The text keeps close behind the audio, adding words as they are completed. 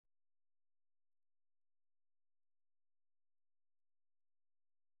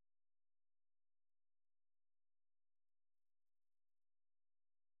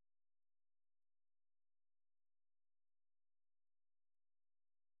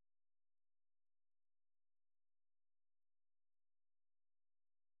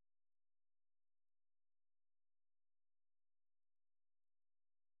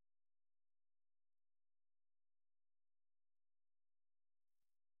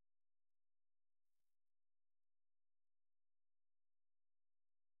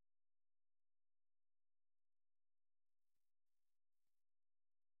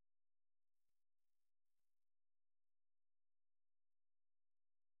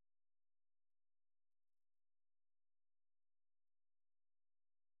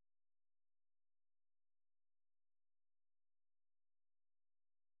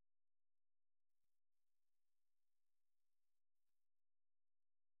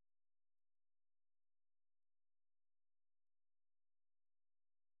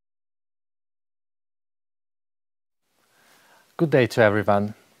Good day to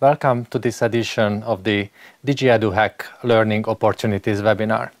everyone. Welcome to this edition of the DigiEduHack Learning Opportunities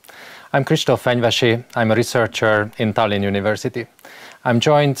webinar. I'm Kristóf Fenyvesi. I'm a researcher in Tallinn University. I'm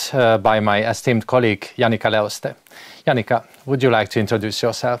joined by my esteemed colleague Janika Leoste. Janika, would you like to introduce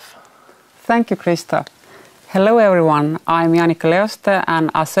yourself? Thank you, Krista. Hello everyone, I'm Janika Leoste,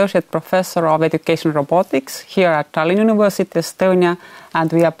 an Associate Professor of Education Robotics here at Tallinn University, Estonia,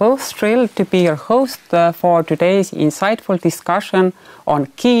 and we are both thrilled to be your host for today's insightful discussion on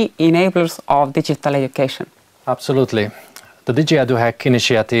key enablers of digital education. Absolutely. The DigiEduHack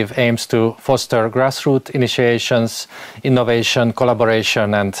initiative aims to foster grassroots initiations, innovation,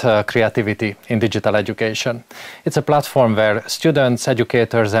 collaboration and creativity in digital education. It's a platform where students,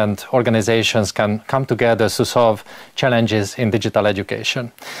 educators and organizations can come together to solve challenges in digital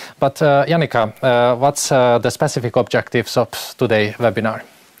education. But Janika, what's the specific objectives of today's webinar?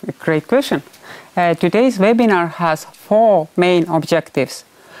 Great question. Today's webinar has four main objectives.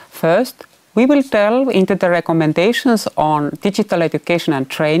 First, we will delve into the recommendations on digital education and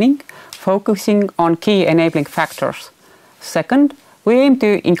training, focusing on key enabling factors. Second, we aim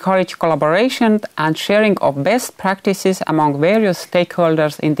to encourage collaboration and sharing of best practices among various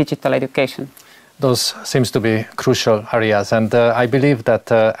stakeholders in digital education. Those seems to be crucial areas, and I believe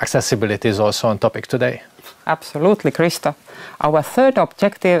that accessibility is also on topic today. Absolutely, Krista. Our third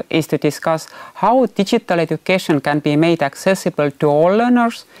objective is to discuss how digital education can be made accessible to all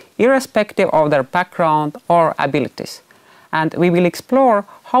learners, irrespective of their background or abilities. And we will explore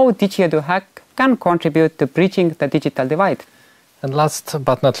how DigiEduHack can contribute to bridging the digital divide. And last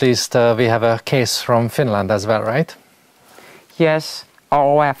but not least, we have a case from Finland as well, right? Yes.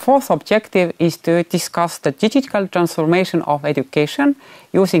 Our fourth objective is to discuss the digital transformation of education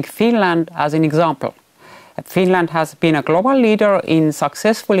using Finland as an example. Finland has been a global leader in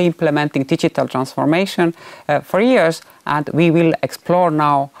successfully implementing digital transformation for years, and we will explore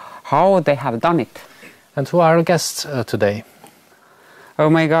now how they have done it. And who are our guests today? Oh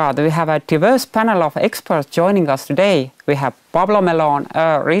my God, we have a diverse panel of experts joining us today. We have Pablo Melon,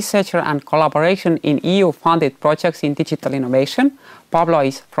 a researcher and collaboration in EU-funded projects in digital innovation. Pablo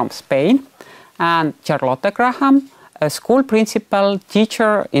is from Spain. And Charlotte Graham, a school principal,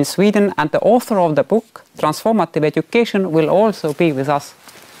 teacher in Sweden, and the author of the book Transformative Education, will also be with us.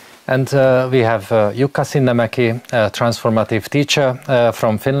 And we have Jukka Sinnemäki, a transformative teacher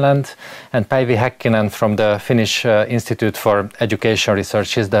from Finland, and Päivi Häkkinen from the Finnish Institute for Education Research.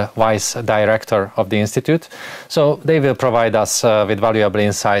 She's the vice director of the institute. So they will provide us with valuable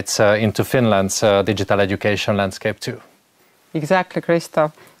insights into Finland's digital education landscape too. Exactly,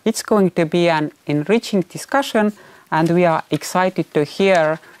 Krista. It's going to be an enriching discussion, and we are excited to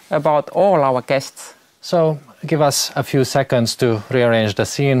hear about all our guests. So give us a few seconds to rearrange the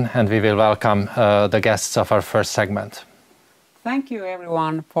scene and we will welcome the guests of our first segment. Thank you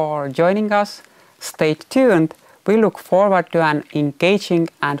everyone for joining us. Stay tuned. We look forward to an engaging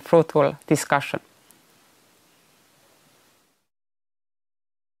and fruitful discussion.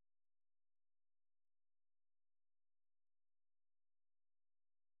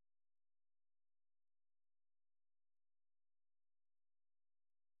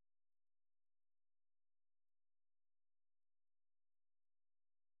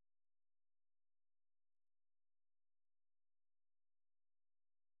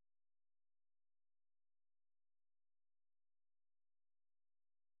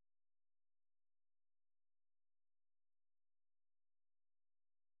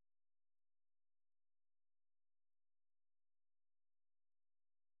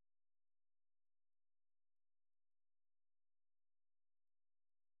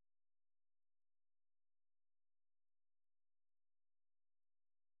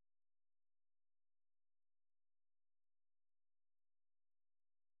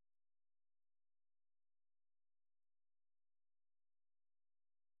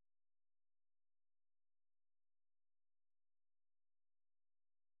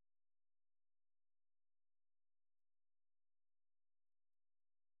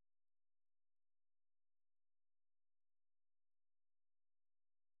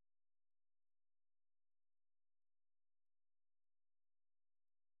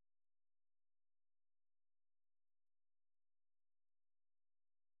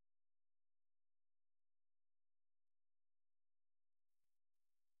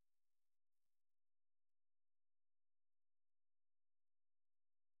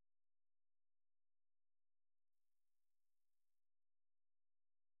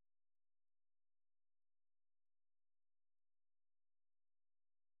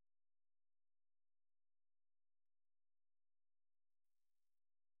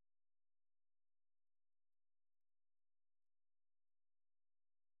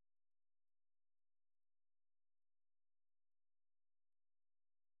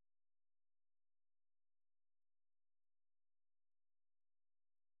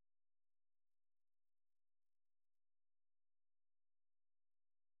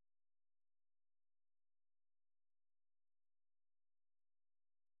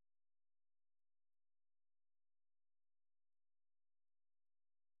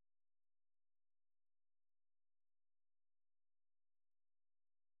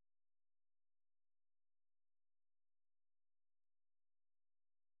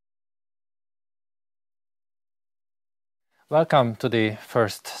 Welcome to the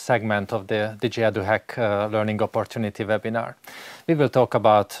first segment of the DigiEduHack Learning Opportunity webinar. We will talk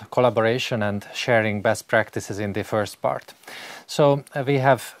about collaboration and sharing best practices in the first part. So we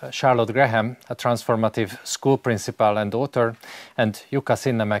have Charlotte Graham, a transformative school principal and author, and Jukka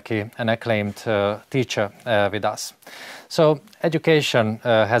Sinnemäki, an acclaimed teacher with us. So education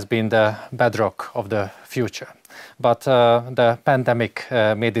has been the bedrock of the future. But the pandemic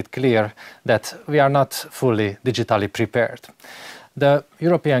made it clear that we are not fully digitally prepared. The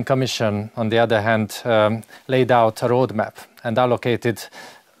European Commission, on the other hand, laid out a roadmap and allocated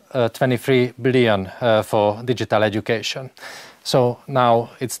 23 billion for digital education. So now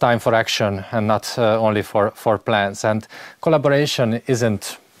it's time for action and not only for plans. And collaboration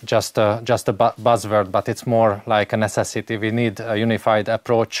isn't just a buzzword, but it's more like a necessity. We need a unified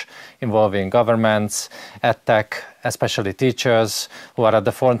approach involving governments, edtech, especially teachers who are at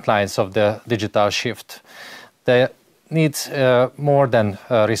the front lines of the digital shift. They need more than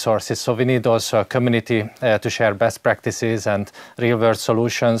resources, so we need also a community to share best practices and real-world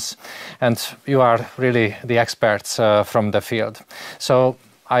solutions. And you are really the experts from the field. So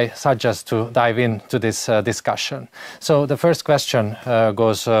I suggest to dive into this discussion. So the first question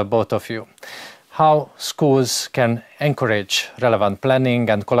goes both of you. How schools can encourage relevant planning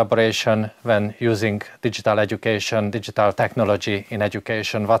and collaboration when using digital education, digital technology in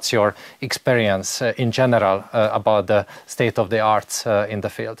education? What's your experience in general about the state of the arts in the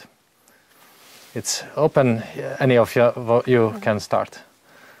field? It's open. Any of you can start.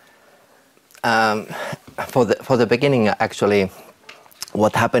 For the beginning, actually,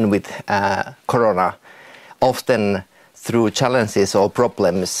 what happened with Corona, often through challenges or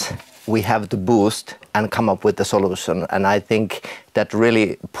problems, we have to boost and come up with a solution. And I think that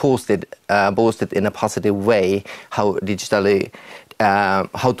really boosted in a positive way how to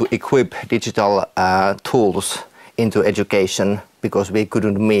equip digital tools into education, because we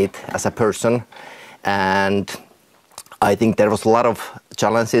couldn't meet as a person. And I think there was a lot of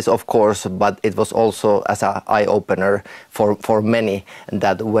challenges, of course, but it was also as an eye-opener for many,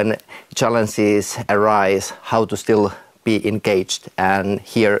 that when challenges arise, how to still be engaged. And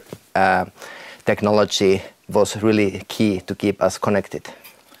here technology was really key to keep us connected.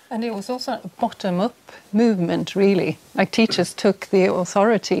 And it was also a bottom-up movement, really. Like, teachers took the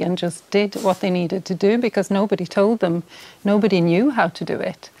authority and just did what they needed to do because nobody told them, nobody knew how to do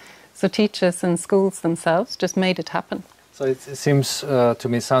it. So teachers and schools themselves just made it happen. So it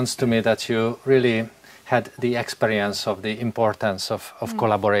sounds to me that you really had the experience of the importance of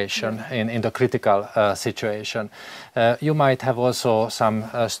collaboration in the critical situation. You might have also some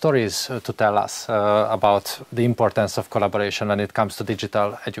stories to tell us about the importance of collaboration when it comes to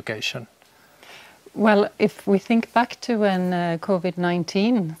digital education. Well, if we think back to when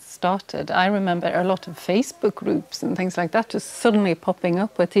COVID-19 started, I remember a lot of Facebook groups and things like that just suddenly popping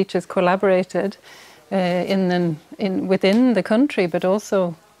up where teachers collaborated within the country, but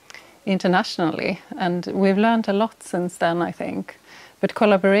also internationally. And we've learned a lot since then, I think. But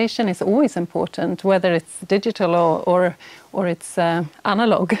collaboration is always important, whether it's digital or it's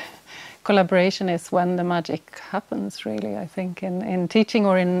analog. Collaboration is when the magic happens, really, I think, in teaching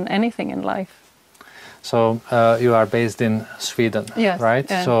or in anything in life. So you are based in Sweden, yes, right?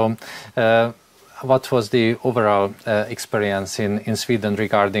 Yeah. So what was the overall experience in Sweden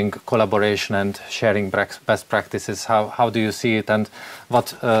regarding collaboration and sharing best practices? How do you see it, and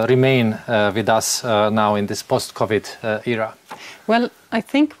what remain with us now in this post-COVID era? Well, I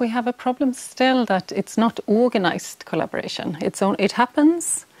think we have a problem still that it's not organized collaboration. It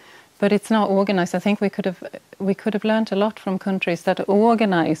happens, but it's not organized. I think we could have learned a lot from countries that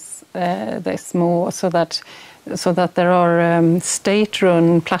organize this more, so that there are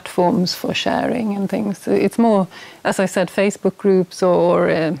state-run platforms for sharing and things. It's more, as I said, Facebook groups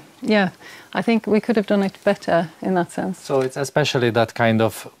or I think we could have done it better in that sense. So it's especially that kind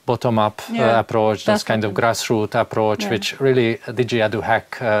of bottom-up approach, this kind of grassroots approach, which really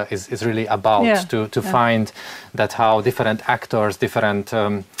DigiEduHack is really about, to find that how different actors, different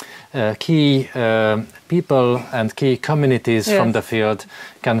key people and key communities from the field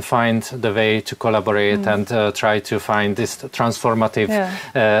can find the way to collaborate and try to find this transformative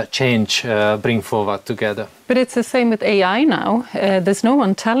change, bring forward together. But it's the same with AI now. There's no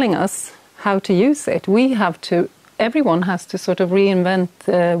one telling us how to use it. Everyone has to sort of reinvent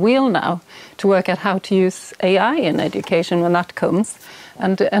the wheel now to work out how to use AI in education when that comes.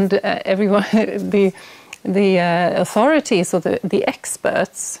 And everyone, the authorities or the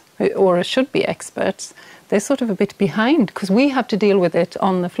experts, or should be experts, they're sort of a bit behind because we have to deal with it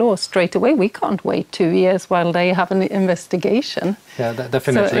on the floor straight away. We can't wait 2 years while they have an investigation. Yeah,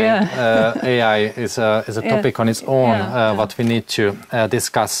 definitely. So, yeah. AI is a topic on its own, what we need to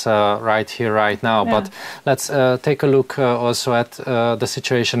discuss right here, right now. Yeah. But let's take a look also at the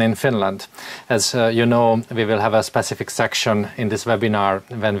situation in Finland. As you know, we will have a specific section in this webinar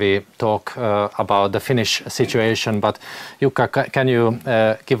when we talk about the Finnish situation. But Jukka, can you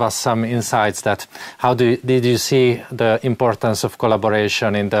give us some insights that how did you see the importance of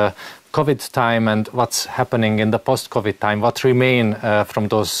collaboration in the COVID time and what's happening in the post-COVID time? What remain from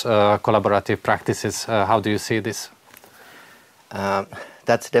those collaborative practices? How do you see this?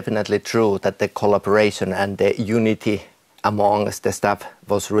 That's definitely true that the collaboration and the unity amongst the staff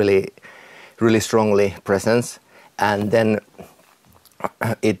was really strongly present. And then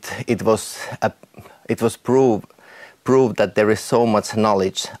it was proved that there is so much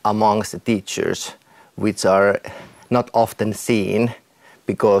knowledge amongst the teachers which are not often seen,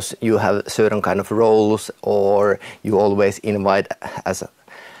 because you have certain kind of roles, or you always invite as an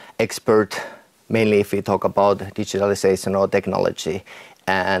expert, mainly if we talk about digitalization or technology.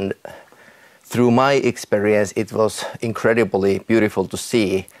 And through my experience, it was incredibly beautiful to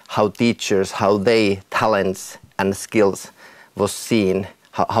see how teachers, how their talents and skills was seen,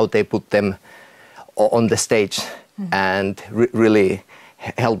 how they put them on the stage and really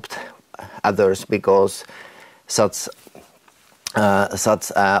helped others, because such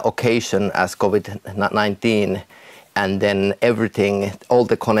occasion as COVID-19, and then everything, all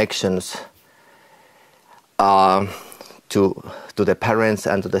the connections to the parents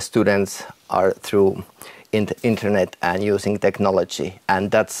and to the students are through internet and using technology.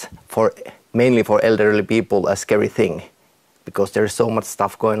 And that's mainly for elderly people a scary thing, because there's so much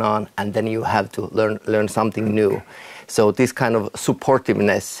stuff going on, and then you have to learn something new. So this kind of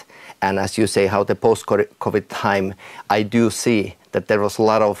supportiveness, and as you say, how the post-COVID time, I do see that there was a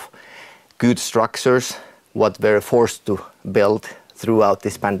lot of good structures what were forced to build throughout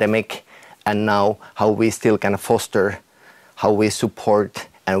this pandemic, and now how we still can foster, how we support,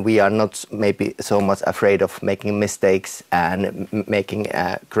 and we are not maybe so much afraid of making mistakes and making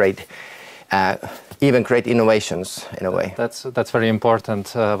great innovations in a way. That's very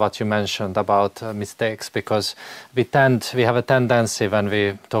important what you mentioned about mistakes, because we have a tendency when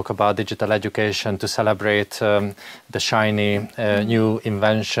we talk about digital education to celebrate the shiny new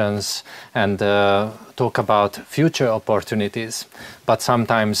inventions and talk about future opportunities, but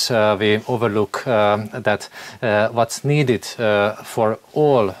sometimes we overlook that what's needed for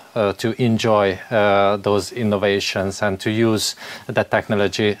all to enjoy those innovations and to use that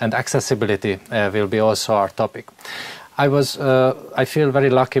technology, and accessibility will be also our topic. I feel very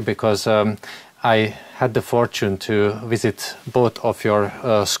lucky because I had the fortune to visit both of your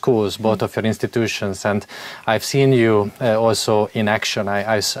schools, both of your institutions, and I've seen you also in action.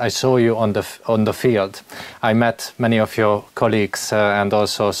 I saw you on the field. I met many of your colleagues and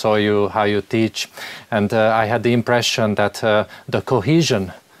also saw you how you teach, and I had the impression that the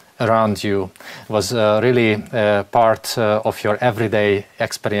cohesion around you was really part of your everyday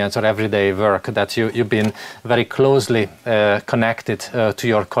experience or everyday work, that you've been very closely connected to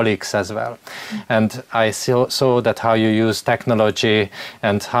your colleagues as well. And I saw that how you use technology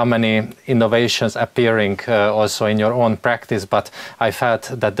and how many innovations appearing also in your own practice, but I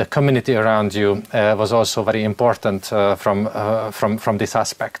felt that the community around you was also very important from this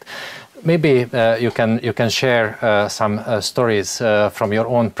aspect. Maybe you can share some stories from your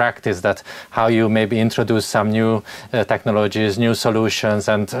own practice, that how you maybe introduce some new technologies, new solutions,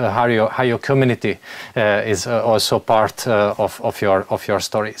 and how your community is also part of your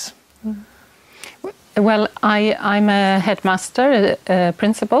stories. Well, I'm a headmaster, a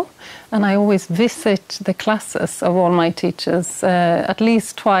principal, and I always visit the classes of all my teachers at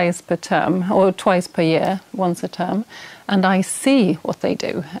least twice per term, or twice per year, once a term. And I see what they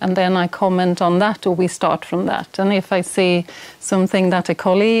do, and then I comment on that, or we start from that. And if I see something that a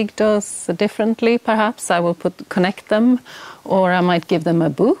colleague does differently, perhaps I will connect them, or I might give them a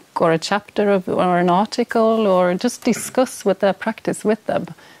book or a chapter or an article, or just discuss with their practice with them,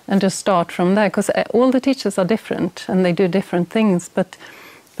 and just start from there. Because all the teachers are different and they do different things, but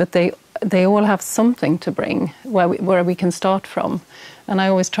they all have something to bring where we can start from. And I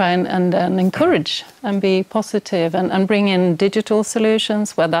always try and encourage and be positive and bring in digital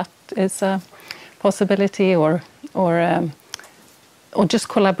solutions where that is a possibility, or just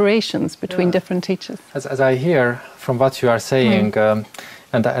collaborations between different teachers. As I hear from what you are saying,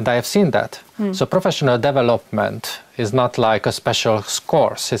 and I have seen that. So professional development is not like a special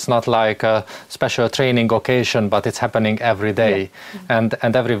course. It's not like a special training occasion, but it's happening every day. And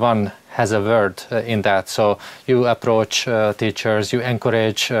everyone has a word in that. So you approach teachers, you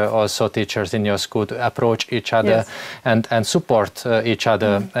encourage also teachers in your school to approach each other and support each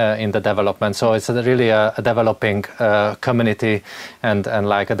other in the development. So it's really a developing community and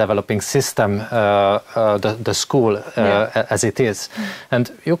like a developing system, the school as it is.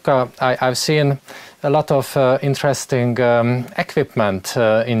 And Jukka, I've seen a lot of interesting equipment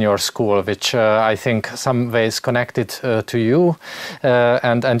in your school, which I think some ways connected to you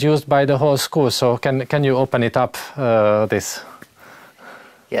and used by the whole school. So can you open it up, this?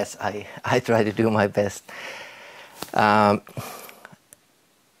 Yes, I try to do my best.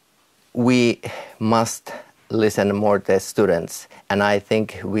 We must listen more to students, and I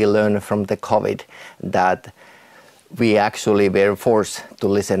think we learned from the COVID that we actually were forced to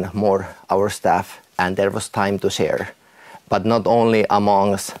listen more our staff, and there was time to share, but not only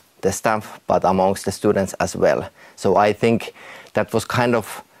amongst the staff, but amongst the students as well. So I think that was kind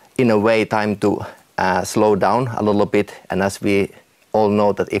of, in a way, time to slow down a little bit. And as we all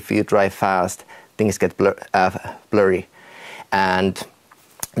know that if you drive fast, things get blurry. And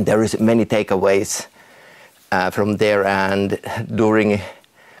there is many takeaways from there. And during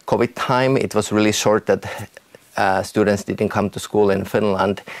COVID time, it was really short that students didn't come to school in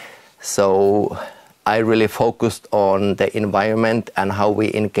Finland. So I really focused on the environment and how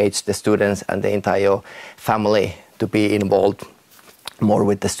we engage the students and the entire family to be involved more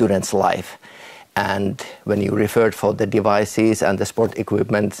with the students' life. And when you referred for the devices and the sport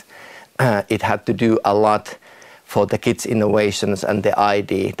equipment, it had to do a lot for the kids' innovations and the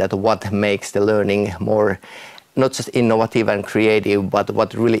idea that what makes the learning more not just innovative and creative, but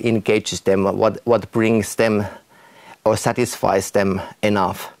what really engages them, what brings them or satisfies them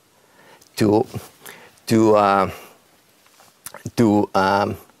enough to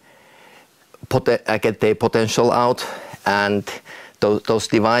get their potential out. And those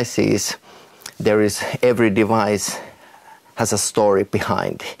devices, every device has a story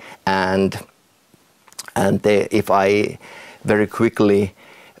behind. And if I very quickly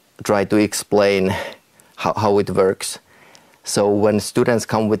try to explain how it works. So when students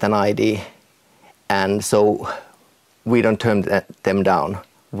come with an idea, and so we don't turn them down.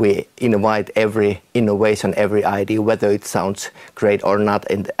 We invite every innovation, every idea, whether it sounds great or not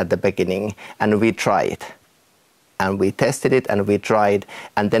at the beginning, and we try it. And we tested it and we tried,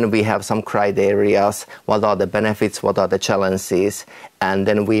 and then we have some criteria, what are the benefits, what are the challenges, and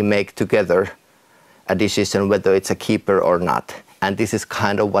then we make together a decision whether it's a keeper or not. And this is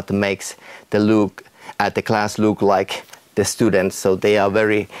kind of what makes the class look like the students. So they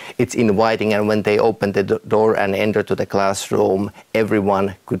are it's inviting, and when they open the door and enter to the classroom,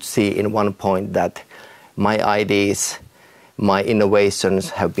 everyone could see in one point that my ideas, my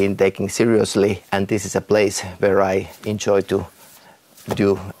innovations have been taken seriously, and this is a place where I enjoy to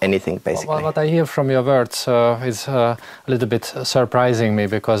do anything, basically. Well, what I hear from your words is a little bit surprising me,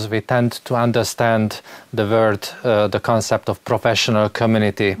 because we tend to understand the concept of professional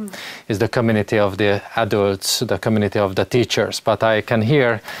community is the community of the adults, the community of the teachers. But I can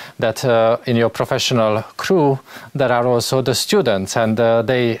hear that in your professional crew there are also the students, and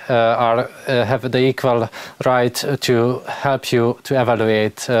they have the equal right to help you to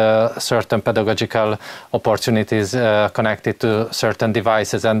evaluate certain pedagogical opportunities connected to certain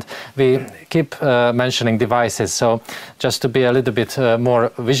devices. And we keep mentioning devices, so just to be a little bit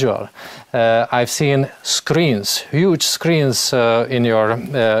more visual, I've seen screens, huge screens in your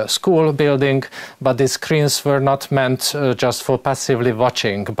school building, but these screens were not meant just for passively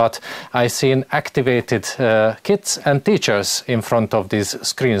watching, but I've seen activated kids and teachers in front of these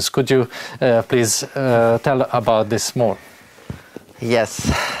screens. Could you please tell about this more?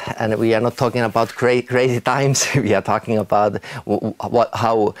 Yes, and we are not talking about crazy times. We are talking about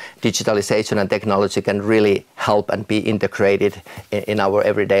how digitalization and technology can really help and be integrated in our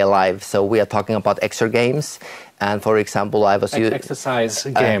everyday life. So we are talking about exercise games, and for example, I was using exercise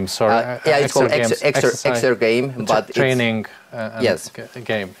games, or it's called exercise game, but training. Yes,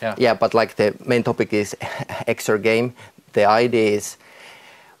 game. Yeah. Yeah, but like the main topic is exercise game. The idea is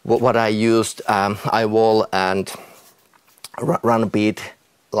what I used iWall and Run Beat,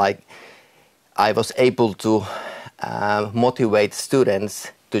 like I was able to motivate students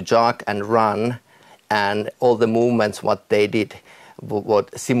to jog and run, and all the movements what they did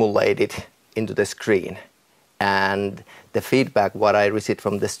what simulated into the screen. And the feedback what I received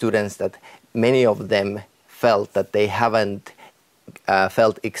from the students, that many of them felt that they haven't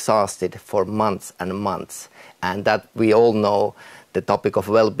felt exhausted for months and months, and that we all know the topic of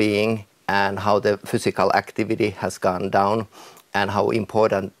well-being and how the physical activity has gone down, and how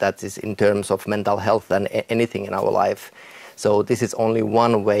important that is in terms of mental health and anything in our life. So this is only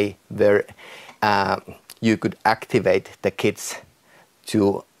one way where you could activate the kids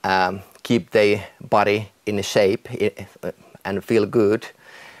to keep their body in shape and feel good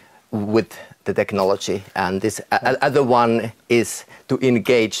with the technology. And this other one is to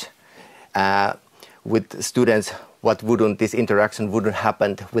engage with students. This interaction wouldn't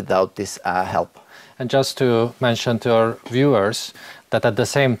happen without this help. And just to mention to our viewers that at the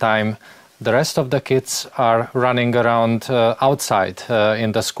same time, the rest of the kids are running around outside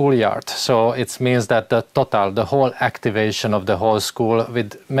in the schoolyard. So it means that the whole activation of the whole school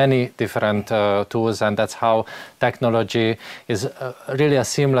with many different tools, and that's how technology is really a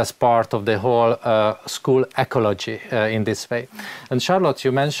seamless part of the whole school ecology in this way. And Charlotte,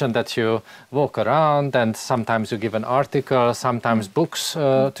 you mentioned that you walk around and sometimes you give an article, sometimes books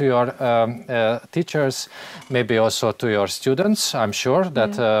to your teachers, maybe also to your students. I'm sure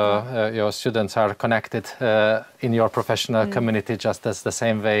that your students are connected in your professional community just as the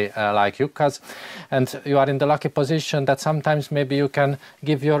same way like Jukka's. And you are in the lucky position that sometimes maybe you can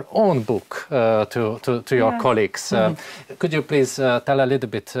give your own book to your colleagues. Could you please tell a little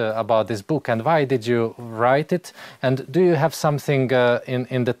bit about this book and why did you write it? And do you have something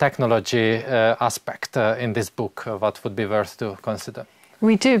in the technology aspect in this book what would be worth to consider?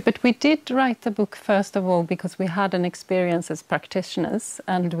 We do, but we did write the book first of all because we had an experience as practitioners,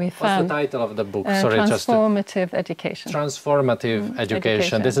 and we found... What's the title of the book? Transformative Education. Transformative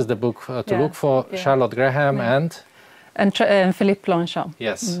Education. This is the book to look for. Charlotte Graham and Philippe Blanchard.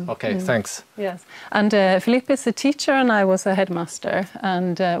 Yes, okay, thanks. Yes, and Philippe is a teacher and I was a headmaster,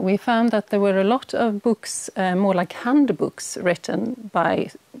 and we found that there were a lot of books, more like handbooks, written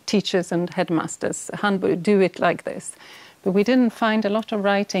by teachers and headmasters. Handbook, do it like this. But we didn't find a lot of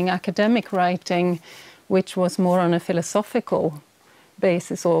writing, academic writing, which was more on a philosophical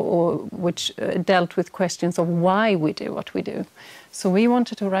basis or which dealt with questions of why we do what we do. So we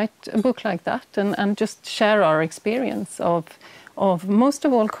wanted to write a book like that and just share our experience of most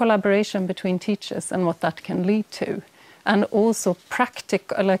of all collaboration between teachers and what that can lead to. And also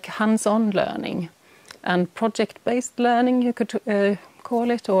practical, like hands-on learning and project-based learning, you could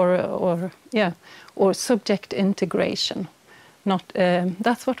call it, or subject integration.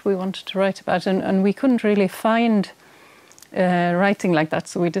 That's what we wanted to write about, and we couldn't really find writing like that,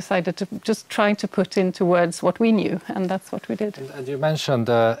 so we decided to just try to put into words what we knew, and that's what we did. And you mentioned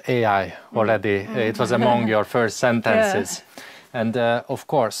AI already. It was among your first sentences. And of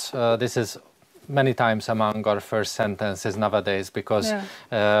course, this is many times among our first sentences nowadays, because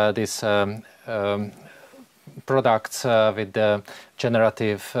these products with the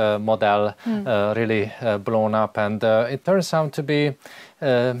generative model really blown up, and it turns out to be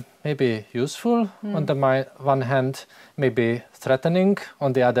maybe useful on the one hand, maybe threatening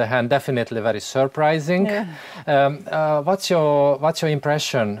on the other hand, definitely very surprising. What's your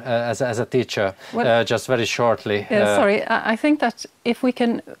impression as a teacher? Well, just very shortly. Sorry, I think that if we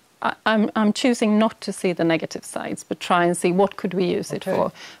can, I'm choosing not to see the negative sides, but try and see what could we use it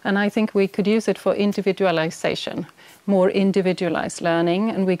for. And I think we could use it for individualization, more individualized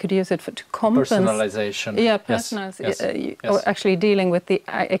learning, and we could use it to compensate. Personalization. Yeah, personalization. Or actually dealing with the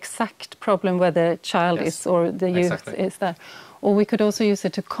exact problem where the child is or the youth is there. Or we could also use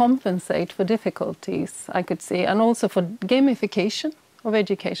it to compensate for difficulties, I could see, and also for gamification of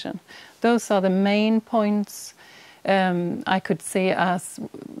education. Those are the main points I could see as,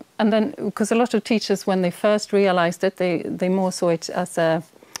 and then because a lot of teachers, when they first realized it, they more saw it as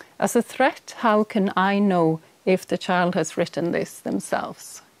a threat. How can I know if the child has written this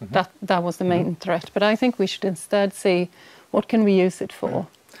themselves? That was the main threat. But I think we should instead see what can we use it for.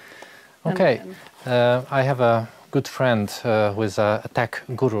 Okay, I have a good friend who is a tech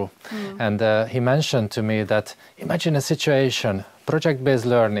guru, and he mentioned to me that imagine a situation, project-based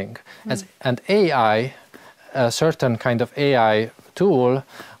learning, and AI. A certain kind of AI tool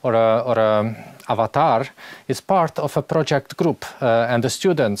or a avatar is part of a project group, and the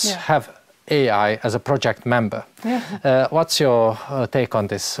students have AI as a project member. What's your take on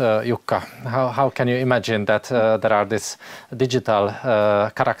this, Jukka? How can you imagine that there are this digital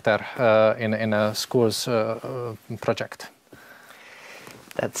character in a school's project?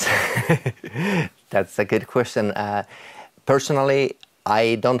 That's a good question. Personally,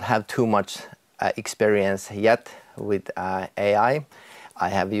 I don't have too much experience yet with AI. I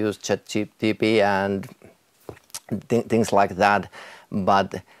have used ChatGPT and things like that,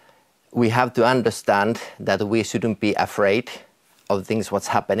 but we have to understand that we shouldn't be afraid of things what's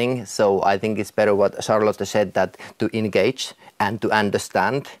happening. So I think it's better what Charlotte said, that to engage and to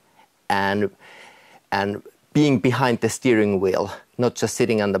understand and being behind the steering wheel, not just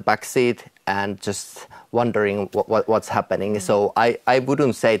sitting on the back seat and just wondering what's happening. So I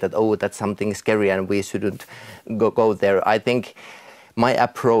wouldn't say that, oh, that's something scary and we shouldn't go there. I think my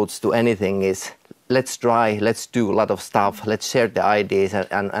approach to anything is let's try, let's do a lot of stuff, let's share the ideas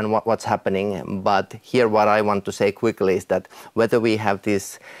and what's happening. But here what I want to say quickly is that whether we have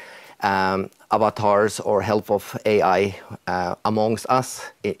these avatars or help of AI amongst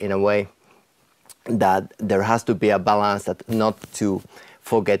us in a way, that there has to be a balance, that not to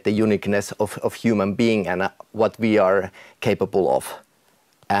forget the uniqueness of human being and what we are capable of,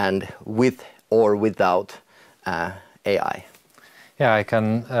 and with or without AI. Yeah, I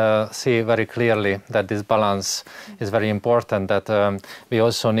can see very clearly that this balance is very important, that we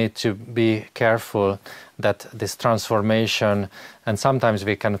also need to be careful that this transformation, and sometimes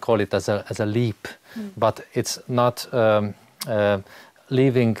we can call it as a leap, but it's not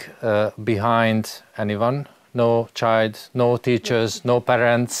leaving behind anyone. No child, no teachers, no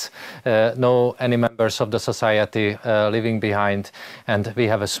parents, no any members of the society leaving behind. And we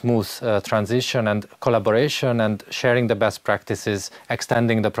have a smooth transition and collaboration and sharing the best practices,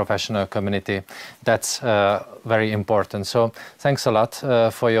 extending the professional community. That's very important. So thanks a lot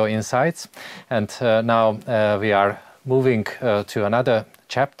for your insights. And now we are moving to another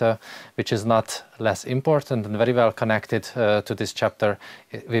chapter, which is not less important and very well connected to this chapter.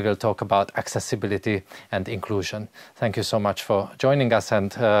 We will talk about accessibility and inclusion. Thank you so much for joining us,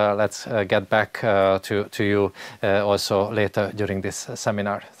 and let's get back to you also later during this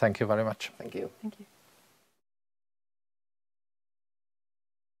seminar. Thank you very much. Thank you. Thank you.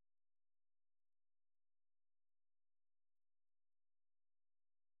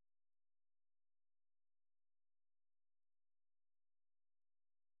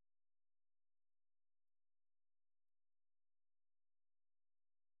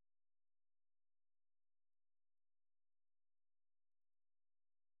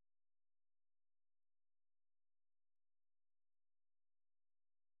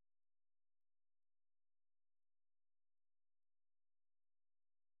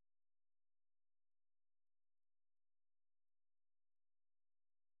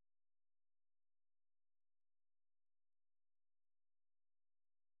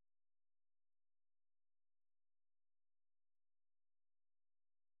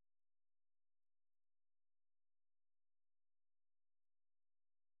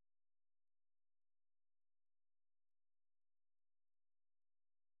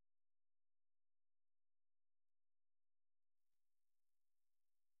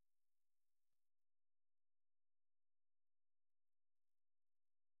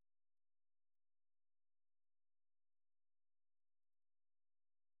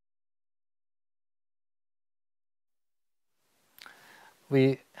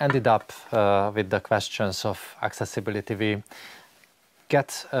 We ended up with the questions of accessibility. We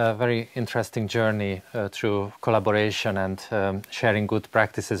get a very interesting journey through collaboration and sharing good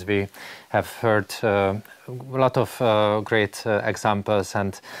practices. We have heard a lot of great examples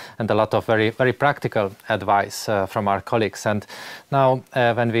and a lot of very practical advice from our colleagues. And now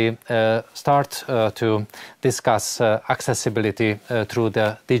when we start to discuss accessibility through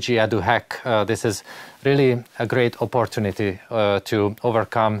the DigiEduHack, this is really a great opportunity to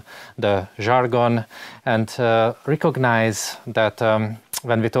overcome the jargon and recognize that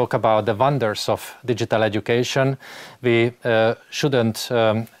when we talk about the wonders of digital education, we shouldn't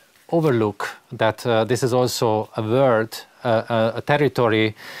overlook that this is also a world, a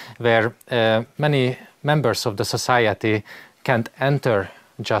territory where many members of the society can't enter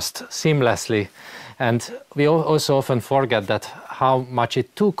just seamlessly. And we also often forget that how much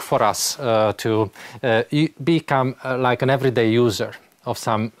it took for us to become like an everyday user of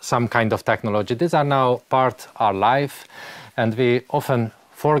some kind of technology. These are now part of our life, and we often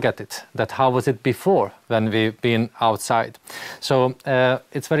forget it, that how was it before when we've been outside. So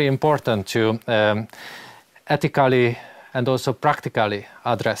it's very important to ethically and also practically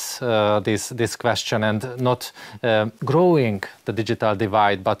address this question, and not growing the digital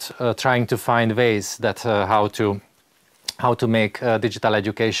divide, but trying to find ways that how to make digital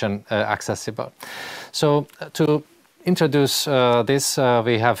education accessible. So to introduce this,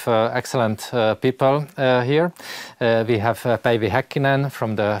 we have excellent people here. We have Päivi Häkkinen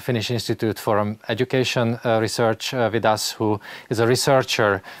from the Finnish Institute for Education Research with us, who is a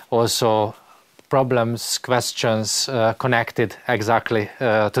researcher also problems, questions connected exactly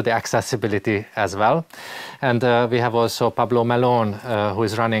to the accessibility as well. And we have also Pablo Melon, who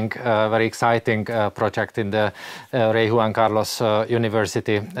is running a very exciting project in the Rey Juan Carlos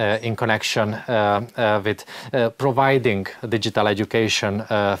University in connection with providing digital education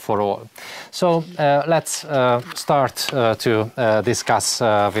for all. So let's start to discuss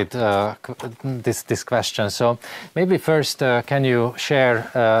with this question. So maybe first, can you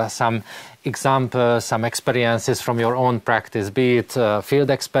share some examples, some experiences from your own practice, be it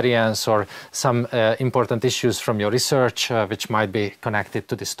field experience or some important issues from your research which might be connected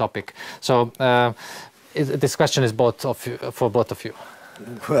to this topic. So this question is for both of you.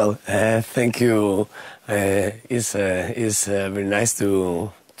 Well, thank you. It's very nice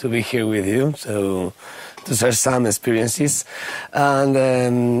to be here with you, to share some experiences.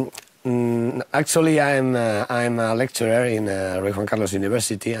 And actually, I'm a lecturer in Rey Juan Carlos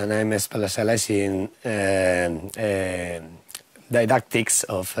University, and I'm specializing in didactics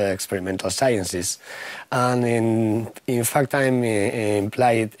of experimental sciences. And in fact, I'm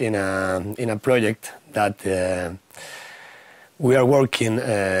implied in a project that we are working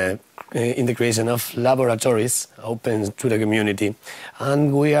in the creation of laboratories open to the community,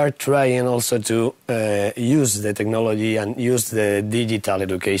 and we are trying also to use the technology and use the digital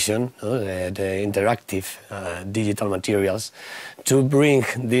education, the interactive digital materials, to bring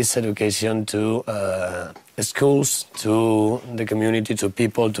this education to schools, to the community, to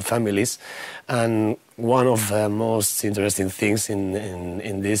people, to families. And one of the most interesting things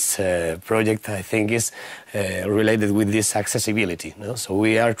in this project, I think, is related with this accessibility. So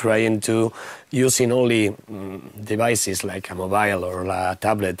we are trying to, using only devices like a mobile or a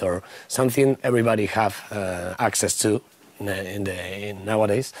tablet or something everybody have access to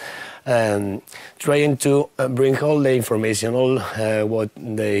nowadays, trying to bring all the information, all what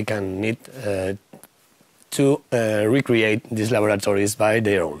they can need to recreate these laboratories by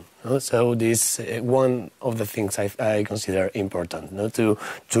their own. So this one of the things I consider important,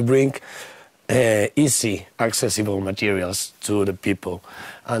 to bring easy, accessible materials to the people.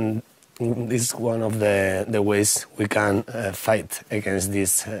 And this is one of the ways we can fight against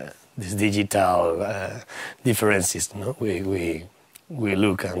these digital differences. We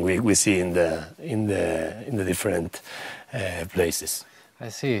look and we see in the different places. I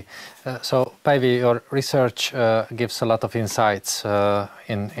see. So, Päivi, your research gives a lot of insights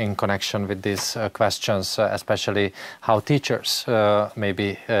in connection with these questions, especially how teachers may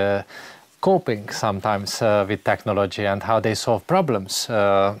be coping sometimes with technology and how they solve problems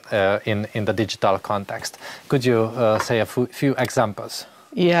in the digital context. Could you say a few examples?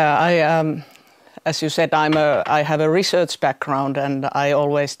 Yeah, as you said, I have a research background, and I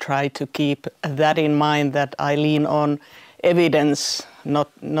always try to keep that in mind, that I lean on evidence,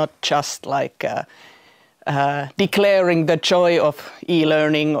 not just like declaring the joy of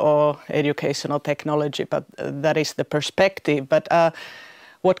e-learning or educational technology, but that is the perspective. But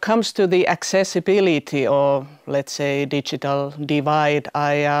what comes to the accessibility, or let's say digital divide,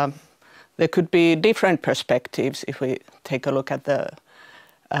 there could be different perspectives if we take a look at the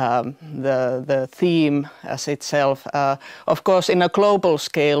theme as itself. Of course, in a global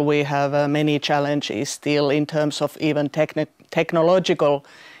scale, we have many challenges still in terms of even technological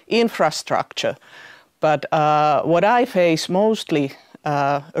infrastructure. But what I face mostly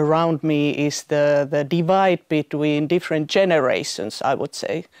around me is the divide between different generations, I would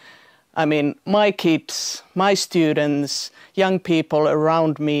say. I mean, my kids, my students, young people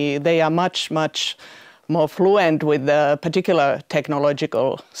around me, they are much more fluent with the particular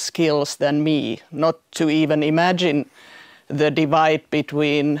technological skills than me, not to even imagine the divide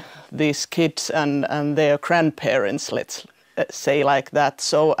between these kids and their grandparents, let's say like that.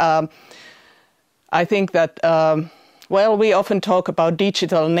 So I think that, well, we often talk about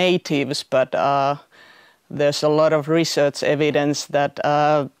digital natives, but there's a lot of research evidence that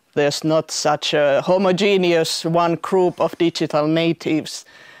there's not such a homogeneous one group of digital natives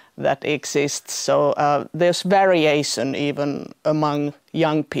that exists. So there's variation even among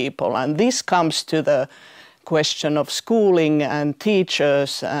young people. And this comes to the question of schooling and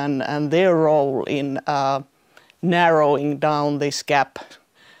teachers and their role in narrowing down this gap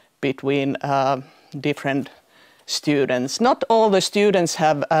between different students. Not all the students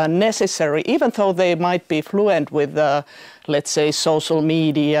have necessary, even though they might be fluent with, let's say, social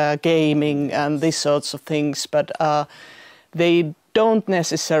media, gaming, and these sorts of things, but they don't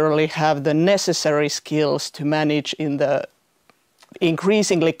necessarily have the necessary skills to manage in the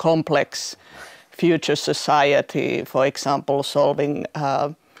increasingly complex future society, for example, solving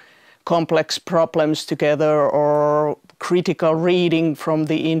complex problems together, or critical reading from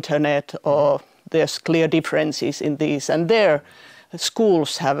the internet, or there's clear differences in these, and there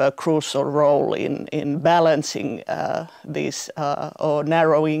schools have a crucial role in balancing this or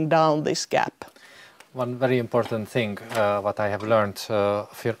narrowing down this gap. One very important thing what I have learned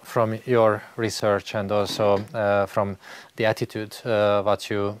from your research and also from the attitude what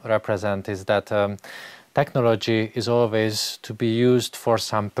you represent is that technology is always to be used for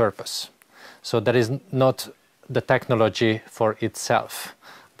some purpose. So there is not the technology for itself,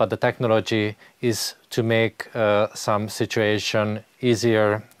 but the technology is to make some situation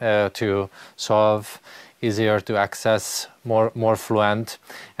easier to solve, easier to access, more fluent,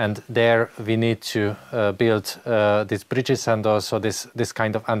 and there we need to build these bridges and also this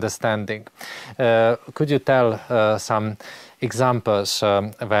kind of understanding. Could you tell some examples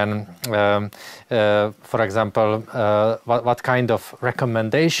when, for example, what kind of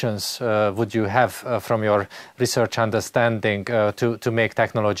recommendations would you have from your research understanding to make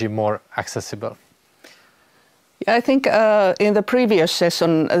technology more accessible? Yeah, I think in the previous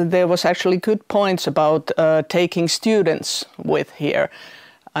session there was actually good points about taking students with here.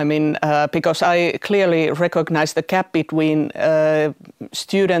 I mean, because I clearly recognize the gap between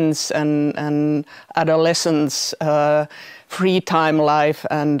students and adolescents' free time life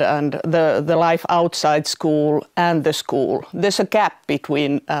and the life outside school and the school. There's a gap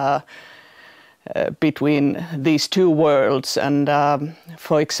between these two worlds, and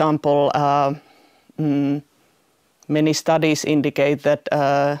for example, many studies indicate that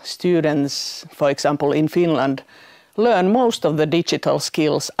students, for example, in Finland, learn most of the digital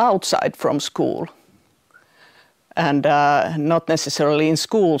skills outside from school and not necessarily in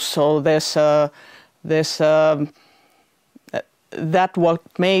schools. So there's that what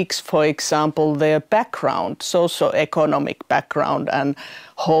makes, for example, their background, socio-economic background and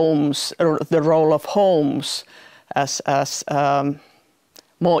homes, or the role of homes as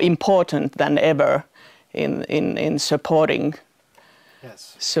more important than ever in supporting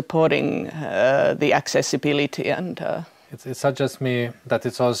the accessibility. And it suggests me that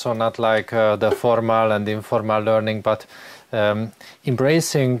it's also not like the formal and informal learning, but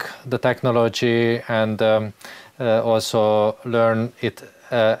embracing the technology and also learn it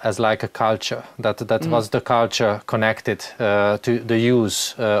as like a culture, that was the culture connected to the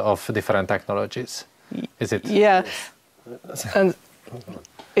use of different technologies. Is it? Yeah. And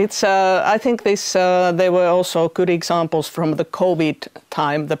it's, I think there were also good examples from the COVID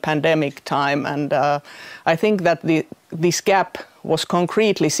time, the pandemic time, and I think that this gap was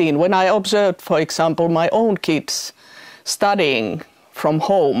concretely seen. When I observed, for example, my own kids studying from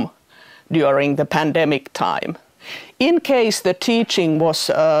home during the pandemic time, in case the teaching was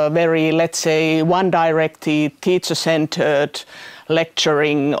very, let's say, one-directed, teacher-centered,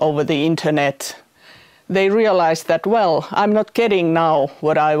 lecturing over the internet, they realized that, well, I'm not getting now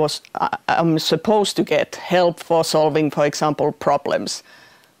what I'm supposed to get, help for solving, for example, problems.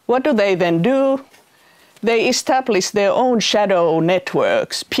 What do they then do? They establish their own shadow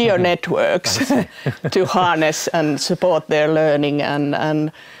networks, peer networks, to harness and support their learning,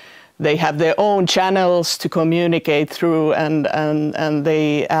 and they have their own channels to communicate through, and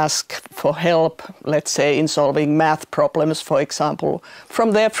they ask for help, let's say, in solving math problems, for example,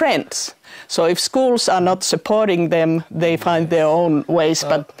 from their friends. So if schools are not supporting them, they find their own ways.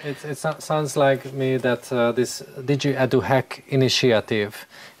 But it sounds like me that this DigiEduHack initiative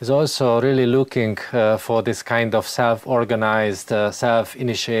is also really looking for this kind of self-organized,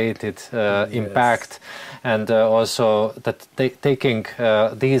 self-initiated impact, and also that taking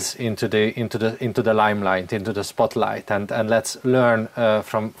these into the limelight, into the spotlight, and let's learn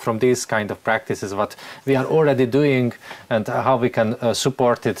from these kind of practices what we are already doing and how we can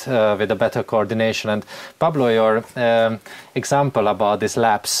support it with a better coordination. And Pablo, your example about these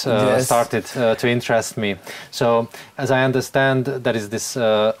labs started to interest me. So as I understand, there is this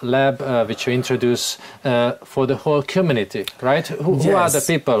lab which you introduce for the whole community, right? Who are the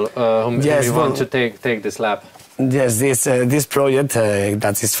people whom you want to take this lab? Yes, this project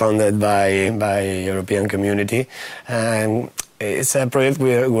that is funded by European Community. It's a project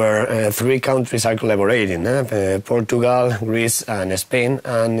where 3 countries are collaborating, Portugal, Greece and Spain,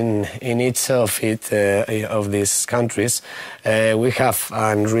 and in each of these countries we have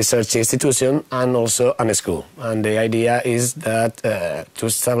a research institution and also a school. And the idea is that to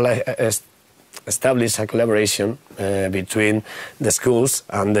establish a collaboration between the schools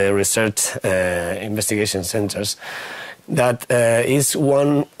and the research investigation centers. That is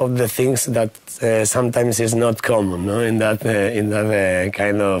one of the things that sometimes is not common, no? in that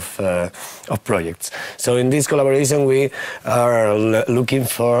kind of projects. So in this collaboration, we are looking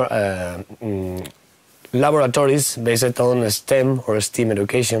for laboratories based on STEM or STEAM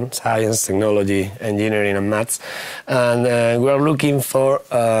education, science, technology, engineering and maths. And we are looking for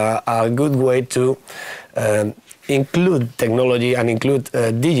a good way to include technology and include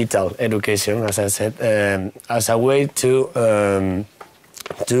digital education, as I said, as a way to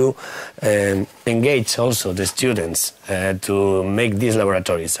engage also the students to make these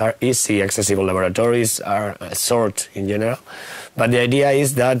laboratories are easy, accessible laboratories, are short in general. But the idea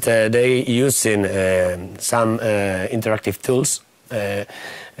is that they using some interactive tools.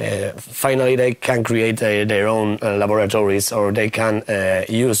 Finally, they can create their own laboratories, or they can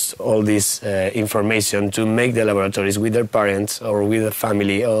use all this information to make the laboratories with their parents or with the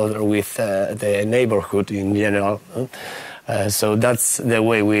family or with the neighborhood in general. So that's the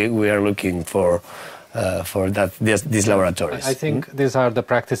way we are looking for these laboratories. I think these are the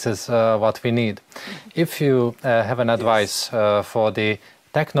practices what we need. If you have an advice for the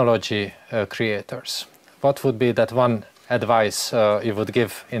technology creators, what would be that one advice you would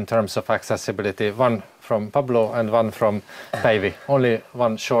give in terms of accessibility? One from Pablo and one from Päivi. Only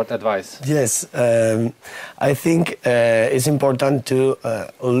one short advice. Yes, I think it's important to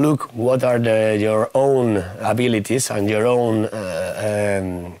look what are your own abilities and your own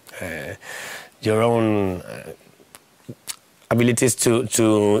abilities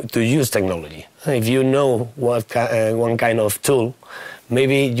to use technology. If you know what one kind of tool,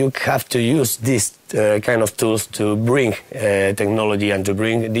 maybe you have to use this kind of tools to bring technology and to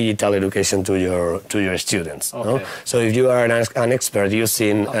bring digital education to your students. Okay. No? So if you are an expert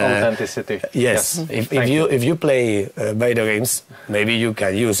using authenticity, yes, if you play video games, maybe you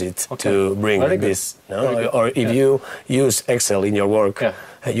can use it to bring this. No? Or if you use Excel in your work.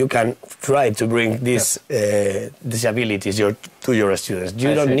 You can try to bring these abilities to your students.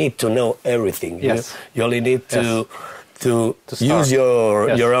 You don't need to know everything. Yes. You only need to use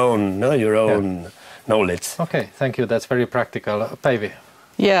your own knowledge. Okay, thank you. That's very practical. Päivi.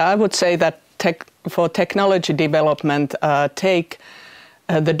 Yeah, I would say that for technology development, take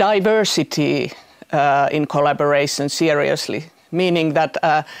the diversity in collaboration seriously, meaning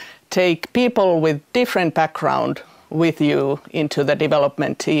that take people with different background with you into the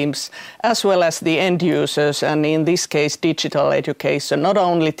development teams, as well as the end users, and in this case, digital education, not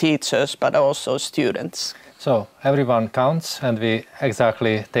only teachers, but also students. So everyone counts, and we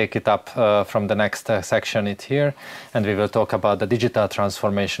exactly take it up from the next section here, and we will talk about the digital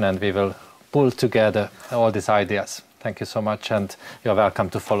transformation, and we will pull together all these ideas. Thank you so much, and you're welcome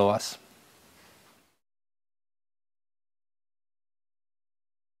to follow us.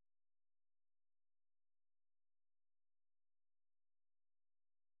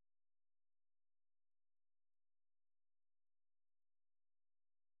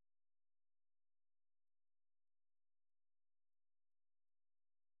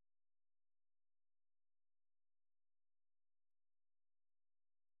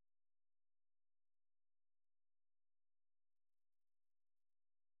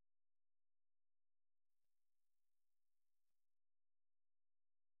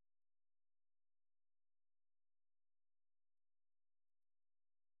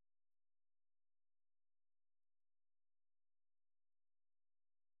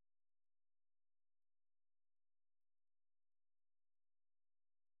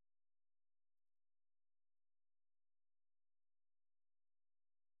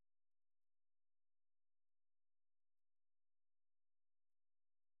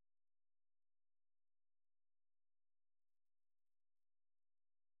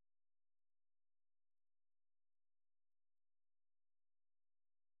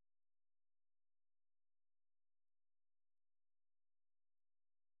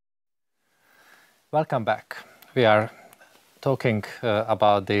 Welcome back. We are talking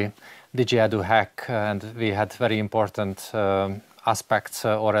about the DigiEduHack, and we had very important aspects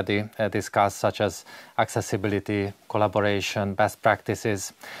already discussed, such as accessibility, collaboration, best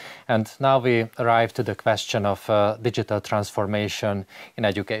practices. And now we arrive to the question of digital transformation in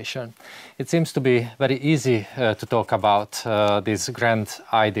education. It seems to be very easy to talk about these grand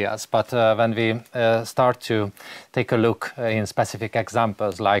ideas, but when we start to take a look in specific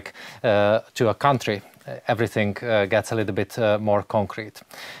examples, like to a country, everything gets a little bit more concrete.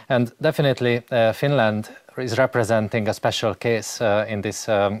 And definitely Finland is representing a special case in this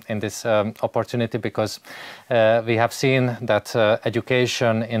opportunity, because we have seen that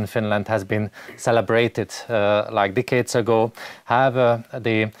education in Finland has been celebrated like decades ago. However,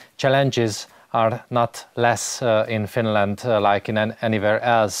 the challenges are not less in Finland like in anywhere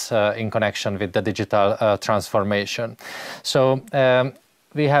else in connection with the digital transformation. So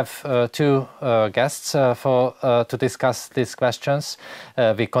we have two guests to discuss these questions.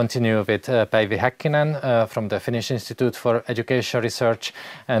 We continue with Päivi Häkkinen from the Finnish Institute for Education Research,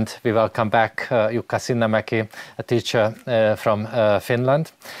 and we welcome back Jukka Sinnemäki, a teacher from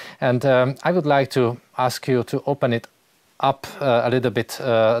Finland. And I would like to ask you to open it up a little bit,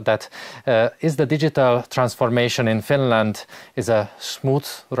 that is the digital transformation in Finland is a smooth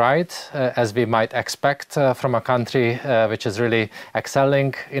ride, as we might expect from a country which is really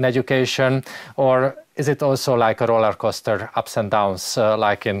excelling in education, or is it also like a roller coaster, ups and downs,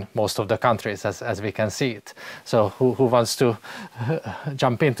 like in most of the countries, as we can see it? So who wants to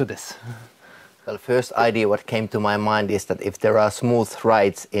jump into this? Well, first idea what came to my mind is that if there are smooth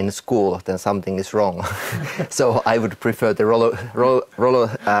rides in school, then something is wrong. So I would prefer the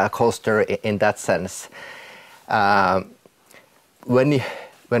roller coaster in that sense. When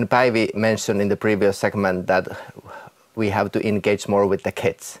Päivi mentioned in the previous segment that we have to engage more with the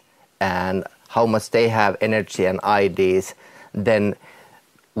kids and how much they have energy and ideas, then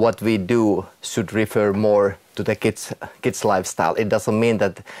what we do should refer more to the kids' lifestyle. It doesn't mean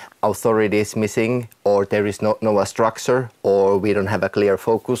that authority is missing or there is no structure or we don't have a clear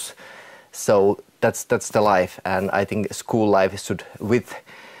focus. So that's the life, and I think school life should, with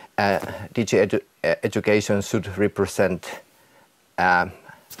education, should represent a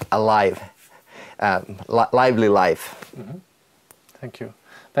lively life. Mm-hmm. Thank you.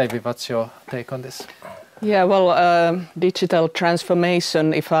 Päivi, what's your take on this? Yeah, well, digital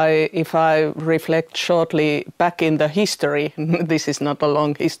transformation, if I reflect shortly back in the history, this is not a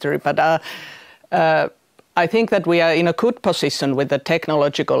long history, but I think that we are in a good position with the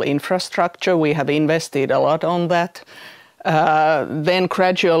technological infrastructure. We have invested a lot on that. Then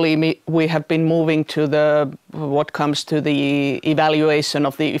gradually we have been moving to what comes to the evaluation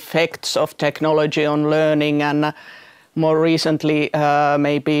of the effects of technology on learning, and more recently,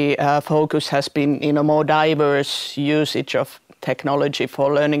 maybe focus has been in a more diverse usage of technology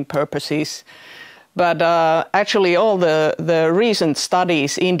for learning purposes. But actually, all the recent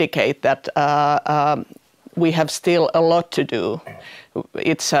studies indicate that we have still a lot to do.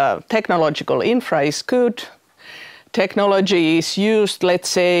 It's technological infra is good. Technology is used, let's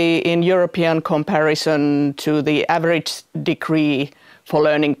say, in European comparison to the average degree for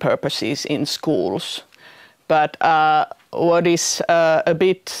learning purposes in schools. But what is a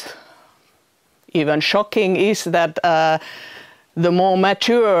bit even shocking is that the more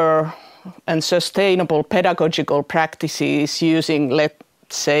mature and sustainable pedagogical practices using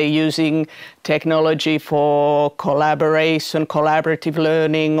technology for collaboration, collaborative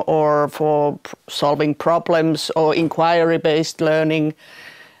learning, or for solving problems or inquiry-based learning,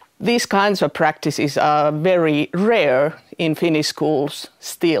 these kinds of practices are very rare in Finnish schools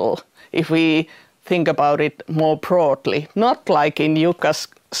still, if we think about it more broadly, not like in Jukka's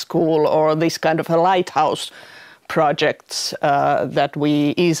school or this kind of a lighthouse projects that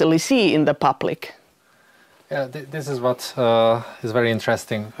we easily see in the public. Yeah, this is what is very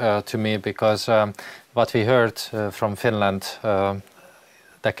interesting to me, because what we heard from Finland,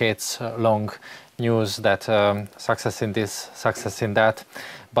 decades-long news that success in this, success in that,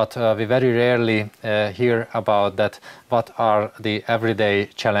 but we very rarely hear about that. What are the everyday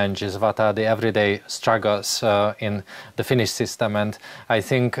challenges? What are the everyday struggles in the Finnish system? And I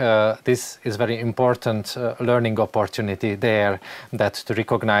think this is very important learning opportunity there, that to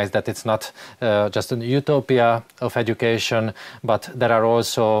recognize that it's not just an utopia of education, but there are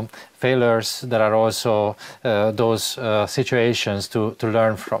also failures, there are also those situations to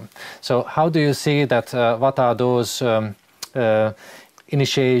learn from. So how do you see that, what are those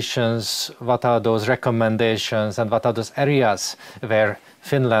initiations, what are those recommendations, and what are those areas where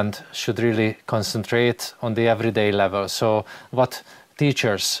Finland should really concentrate on the everyday level? So what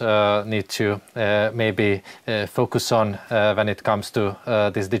teachers need to maybe focus on when it comes to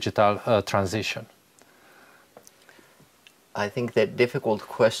this digital transition? I think the difficult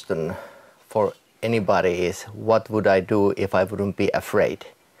question for anybody is, what would I do if I wouldn't be afraid?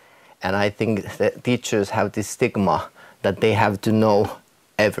 And I think that teachers have this stigma that they have to know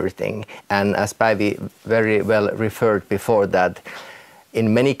everything. And as Päivi very well referred before, that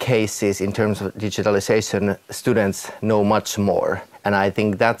in many cases, in terms of digitalization, students know much more. And I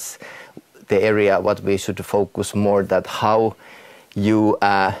think that's the area what we should focus more, that how you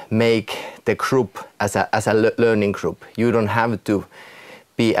make the group as a learning group. You don't have to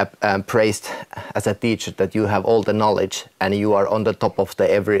be praised as a teacher that you have all the knowledge and you are on the top of the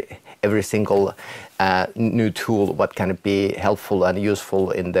every single new tool what can be helpful and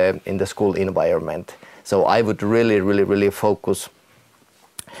useful in the school environment. So I would really focus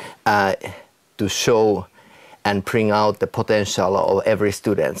to show and bring out the potential of every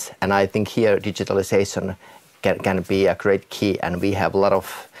student. And I think here digitalization can be a great key, and we have a lot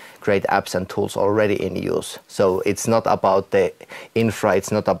of great apps and tools already in use. So it's not about the infra,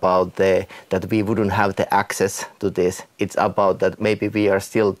 it's not about that we wouldn't have the access to this. It's about that maybe we are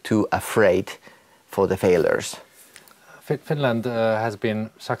still too afraid for the failures. Finland has been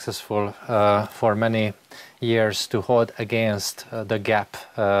successful for many years to hold against the gap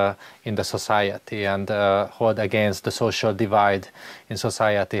in the society and hold against the social divide in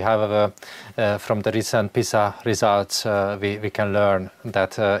society. However, from the recent PISA results, we can learn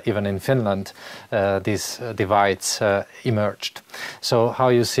that even in Finland, these divides emerged. So how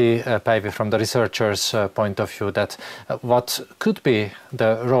you see, Päivi, from the researchers' point of view, that what could be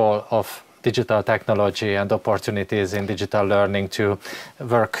the role of digital technology and opportunities in digital learning to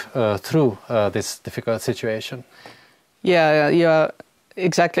work through this difficult situation? Yeah, you're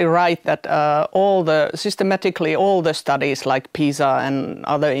exactly right that systematically all the studies like PISA and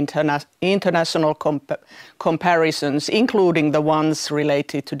other international comparisons, including the ones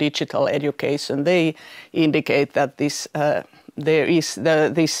related to digital education, they indicate that this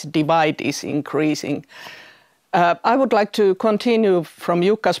divide is increasing. I would like to continue from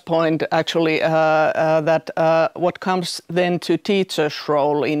Jukka's point, actually, that what comes then to teachers'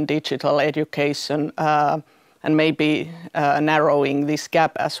 role in digital education and maybe narrowing this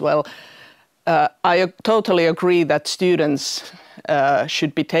gap as well. I totally agree that students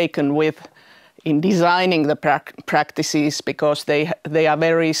should be taken with in designing the practices because they are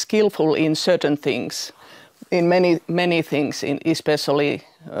very skillful in certain things, in many things, especially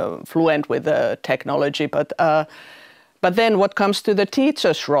fluent with the technology. But then what comes to the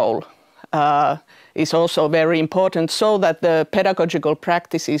teacher's role is also very important, so that the pedagogical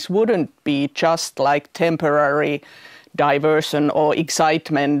practices wouldn't be just like temporary diversion or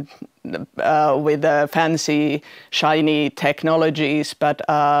excitement with fancy, shiny technologies, but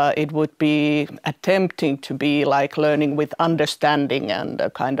it would be attempting to be like learning with understanding and a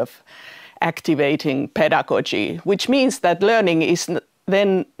kind of activating pedagogy, which means that learning is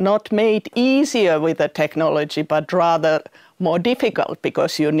then not made easier with the technology, but rather more difficult,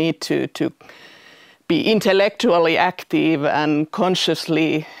 because you need to be intellectually active and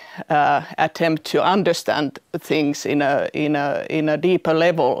consciously attempt to understand things in a deeper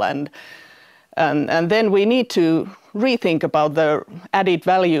level, and then we need to rethink about the added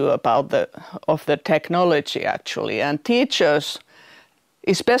value of the technology actually. And teachers,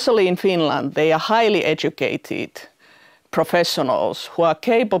 especially in Finland, they are highly educated professionals who are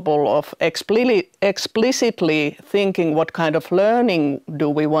capable of explicitly thinking what kind of learning do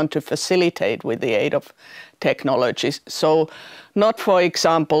we want to facilitate with the aid of technologies. So not, for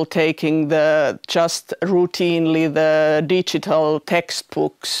example, taking just routinely the digital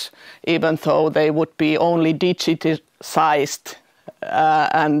textbooks, even though they would be only digitized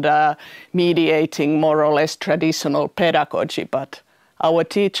and mediating more or less traditional pedagogy, but our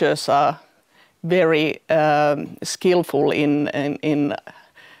teachers are very skillful in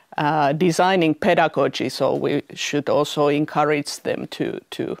designing pedagogy, so we should also encourage them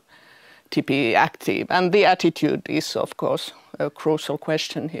to be active. And the attitude is, of course, a crucial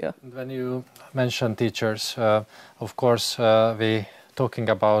question here. When you mention teachers, of course, we're talking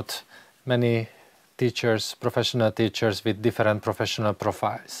about many teachers, professional teachers with different professional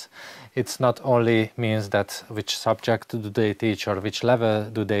profiles. It's not only means that which subject do they teach or which level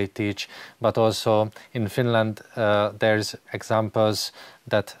do they teach, but also in Finland there's examples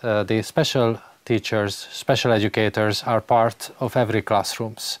that the special teachers, special educators are part of every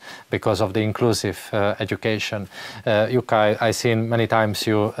classrooms because of the inclusive education. Jukka, I've seen many times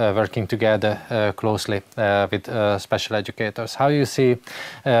you working together closely with special educators. How you see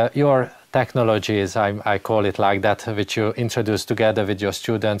your technologies, I call it like that, which you introduce together with your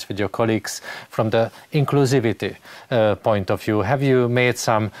students, with your colleagues, from the inclusivity point of view? Have you made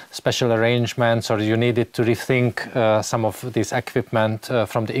some special arrangements, or you needed to rethink some of this equipment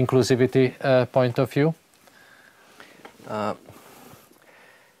from the inclusivity point of view?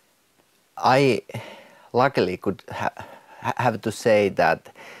 I luckily could have to say that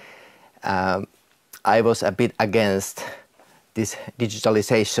I was a bit against this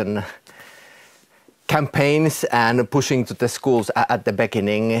digitalization campaigns and pushing to the schools at the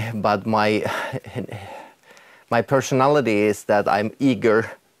beginning, but my personality is that I'm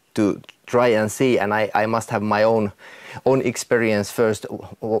eager to try and see, and I must have my own experience first,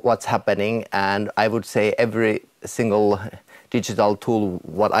 what's happening. And I would say every single digital tool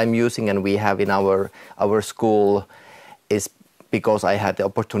what I'm using and we have in our school is because I had the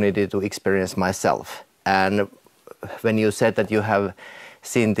opportunity to experience myself. And when you said that you have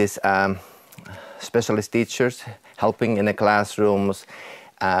seen this specialist teachers helping in the classrooms.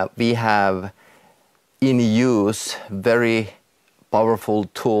 We have in use very powerful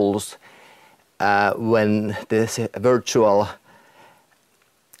tools when this virtual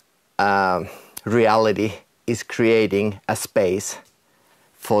reality is creating a space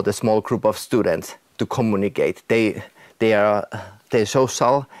for the small group of students to communicate. They're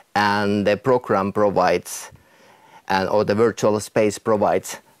social, and the program provides, or the virtual space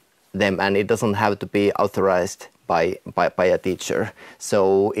provides them, and it doesn't have to be authorized by a teacher.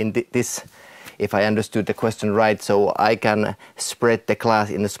 So in this, if I understood the question right, so I can spread the class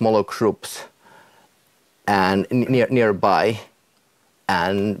in smaller groups and nearby,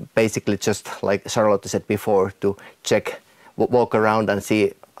 and basically just like Charlotte said before, to check, walk around and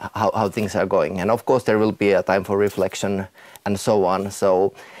see how things are going. And of course there will be a time for reflection and so on.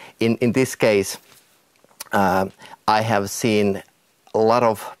 So in this case, I have seen a lot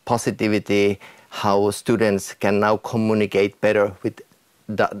of positivity, how students can now communicate better with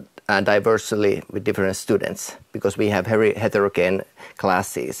diversely with different students, because we have very heterogeneous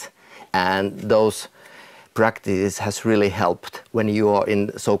classes, and those practices has really helped when you are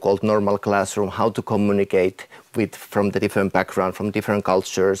in so-called normal classroom, how to communicate with from the different background, from different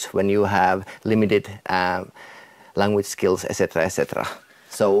cultures, when you have limited language skills, etc., etc.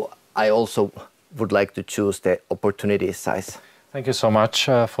 So I also would like to choose the opportunity size. Thank you so much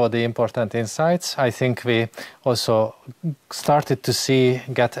for the important insights. I think we also started to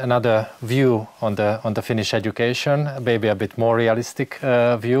get another view on the Finnish education, maybe a bit more realistic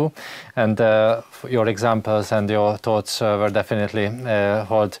view. And your examples and your thoughts were definitely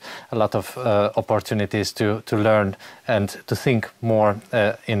hold a lot of opportunities to learn and to think more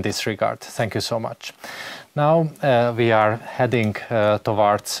in this regard. Thank you so much. Now we are heading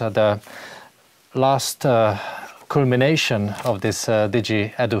towards the last culmination of this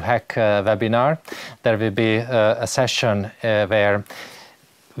DigiEduHack webinar. There will be a session where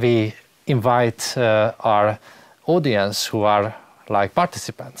we invite our audience, who are like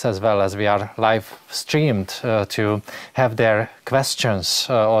participants as well as we are live streamed, to have their questions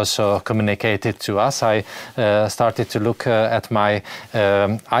also communicated to us. I started to look at my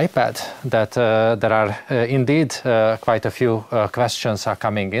iPad that there are indeed quite a few questions are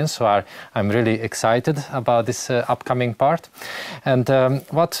coming in, so I'm really excited about this upcoming part. And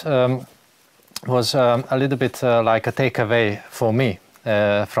what was a little bit like a takeaway for me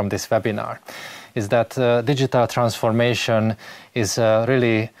from this webinar is that digital transformation is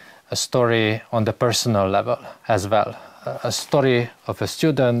really a story on the personal level as well. A story of a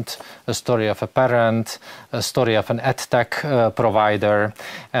student, a story of a parent, a story of an edtech provider,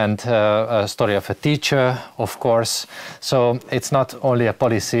 and a story of a teacher, of course. So it's not only a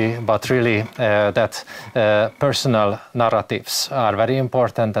policy, but really that personal narratives are very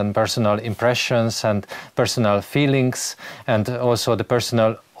important, and personal impressions and personal feelings, and also the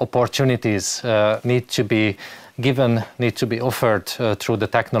personal opportunities need to be given, need to be offered through the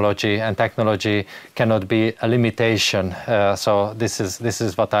technology, and technology cannot be a limitation. So this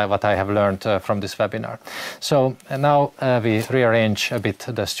is what I have learned from this webinar. So now we rearrange a bit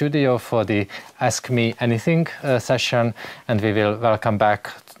the studio for the Ask Me Anything session, and we will welcome back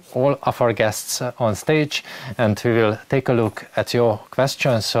all of our guests on stage, and we will take a look at your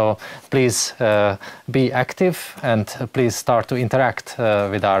questions. So please be active, and please start to interact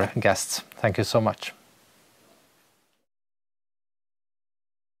with our guests. Thank you so much.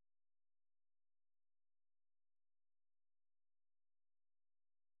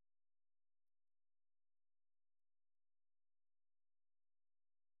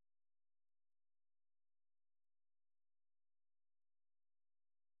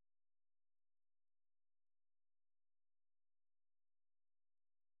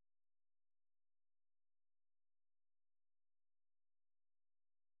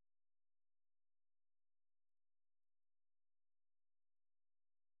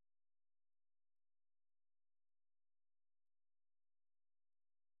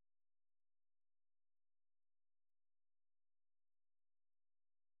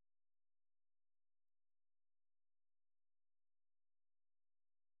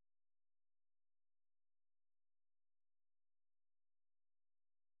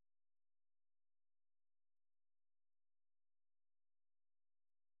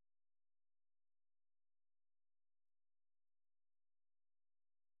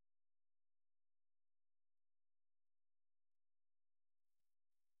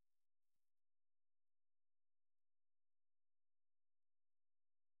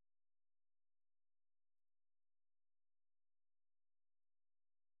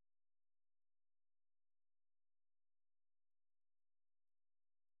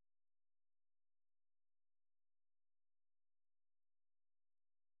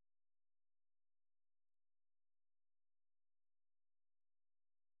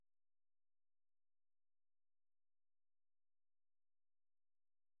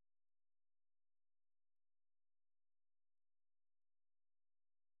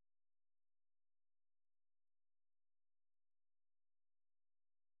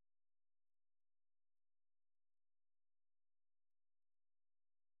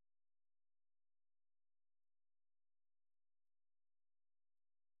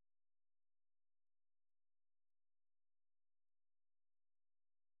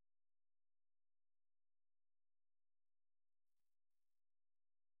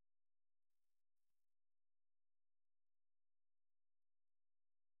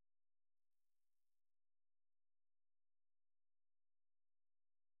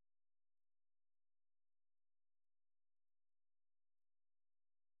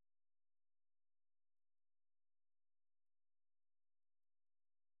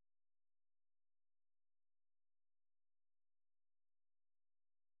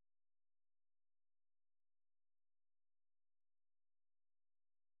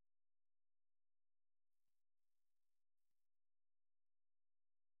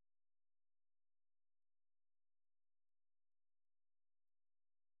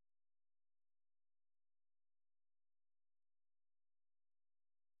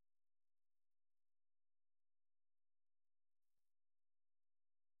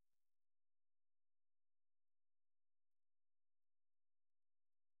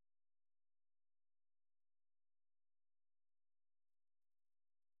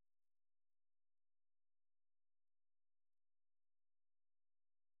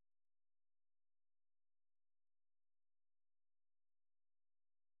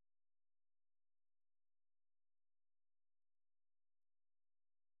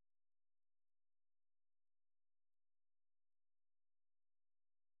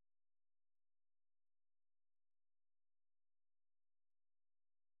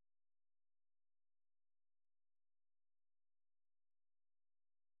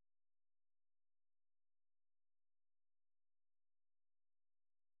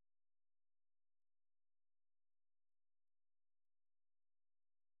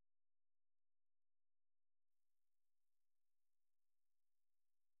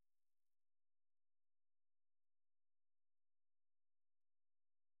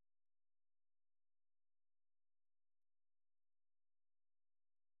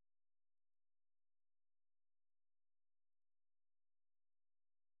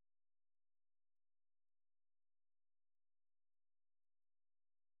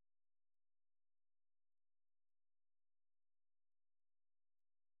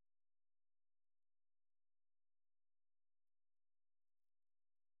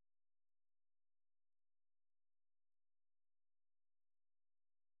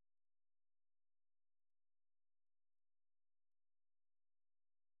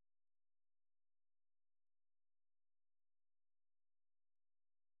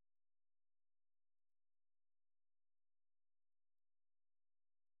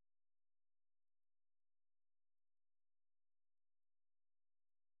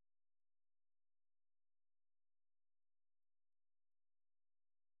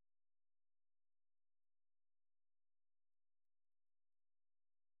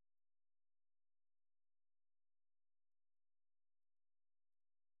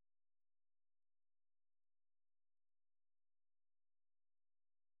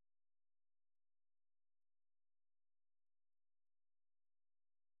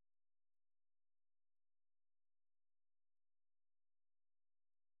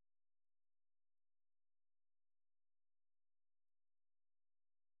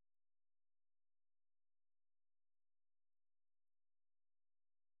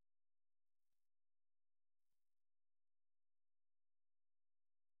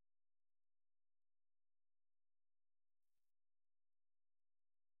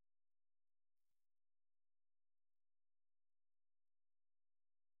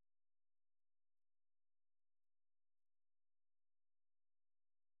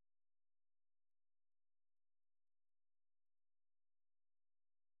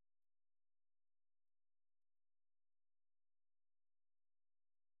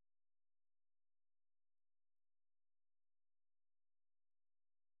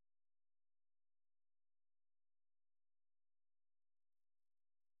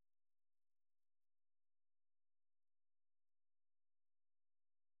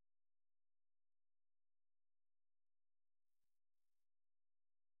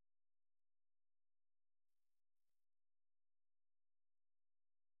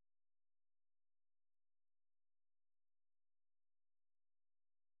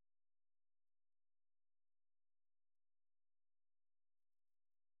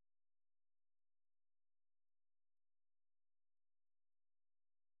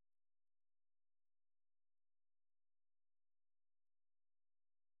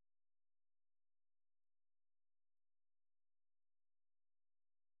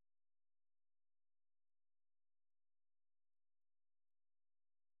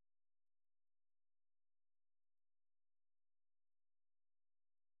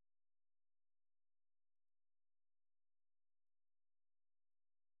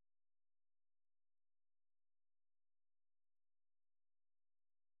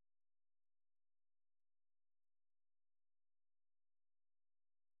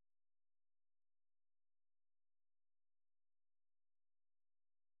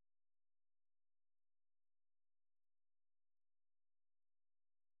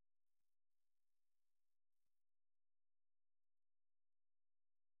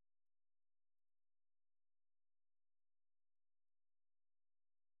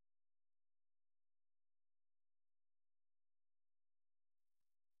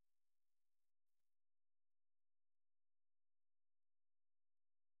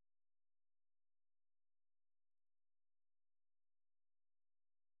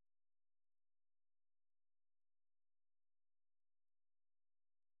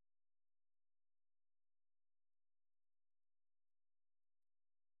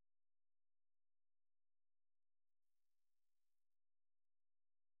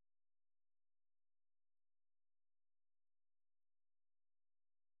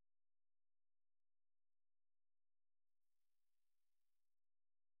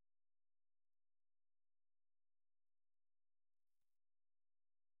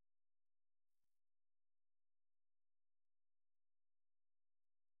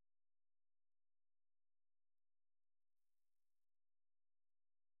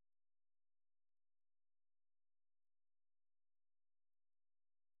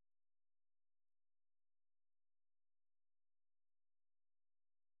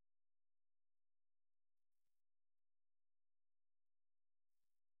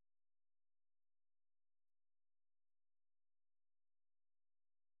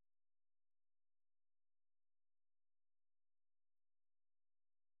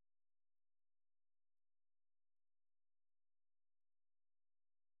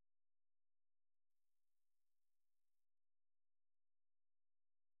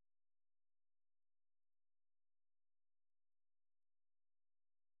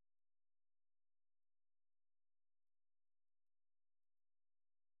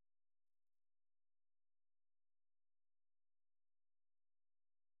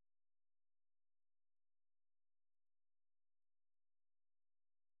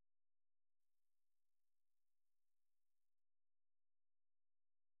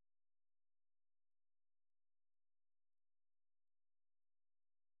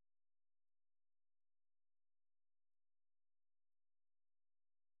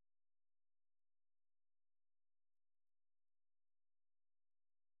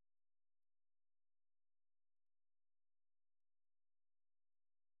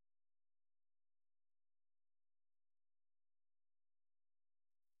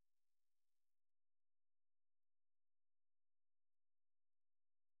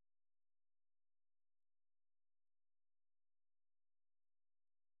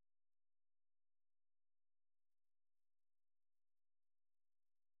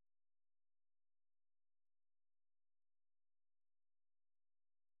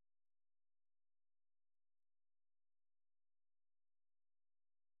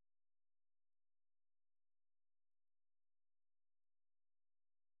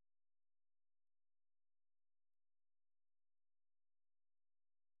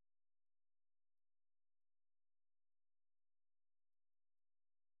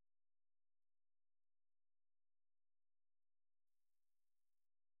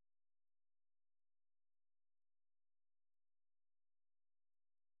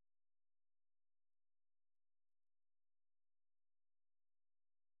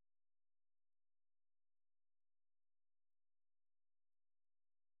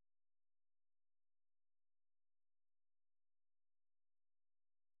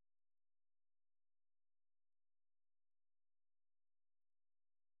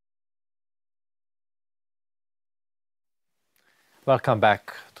 Welcome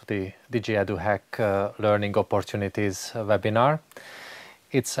back to the DigiEduHack Learning Opportunities webinar.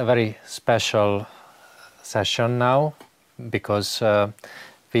 It's a very special session now because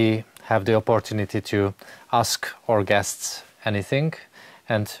we have the opportunity to ask our guests anything,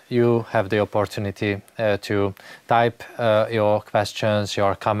 and you have the opportunity to type your questions,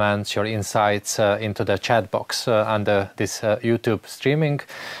 your comments, your insights into the chat box under this YouTube streaming,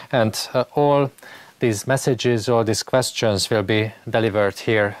 and all these messages or these questions will be delivered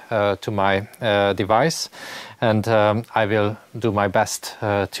here to my device, and I will do my best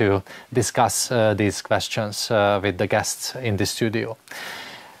to discuss these questions with the guests in the studio.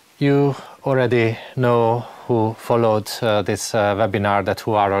 You already know who followed this webinar, that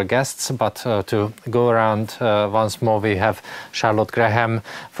who are our guests, but to go around once more, we have Charlotte Graham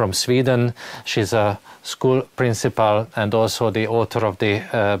from Sweden. She's a school principal and also the author of the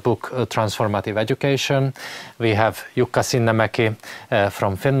book Transformative Education. We have Jukka Sinnemäki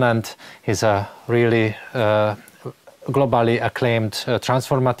from Finland. He's a really globally acclaimed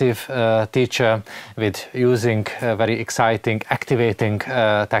transformative teacher with using very exciting, activating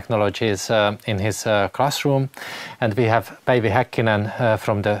technologies in his classroom. And we have Päivi Häkkinen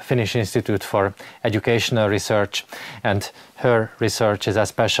from the Finnish Institute for Educational Research, and her research is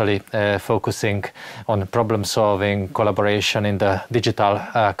especially focusing on problem solving, collaboration in the digital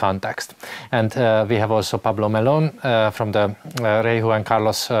context. And we have also Pablo Melón from the Rey Juan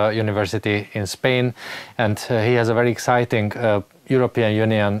Carlos University in Spain, and he has a very exciting European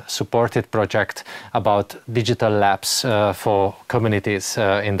Union supported project about digital labs for communities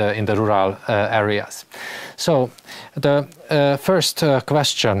in the rural areas. So the first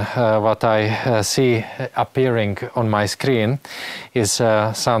question what I see appearing on my screen is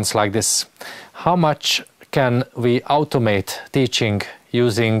sounds like this: how much can we automate teaching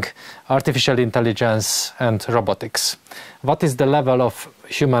using artificial intelligence and robotics? What is the level of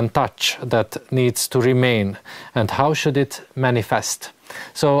human touch that needs to remain, and how should it manifest?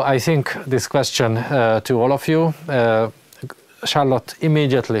 So I think this question to all of you, Charlotte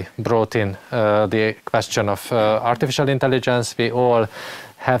immediately brought in the question of artificial intelligence. We all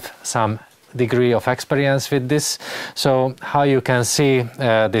have some degree of experience with this. So how you can see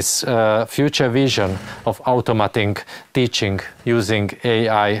this future vision of automating teaching using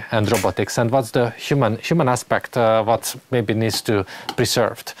AI and robotics, and what's the human aspect, what maybe needs to be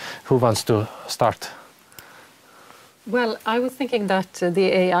preserved? Who wants to start? Well, I was thinking that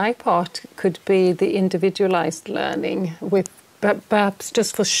the AI part could be the individualized learning with perhaps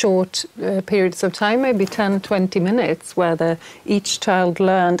just for short periods of time, maybe 10, 20 minutes, where each child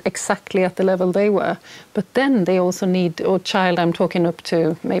learned exactly at the level they were. But then they also need, or child, I'm talking up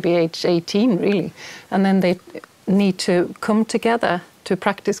to maybe age 18 really, and then they need to come together to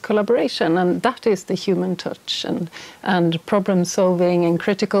practice collaboration, and that is the human touch and problem solving and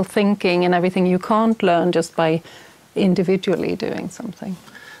critical thinking and everything you can't learn just by individually doing something.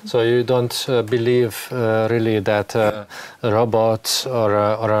 So you don't believe really that robots or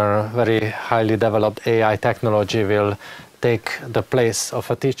a very highly developed AI technology will take the place of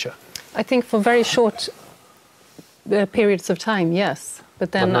a teacher? I think for very short periods of time, yes.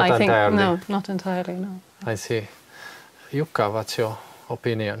 But then I think, entirely. no, not entirely, no. I see. Jukka, what's your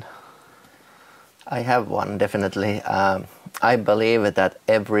opinion? I have one, definitely. I believe that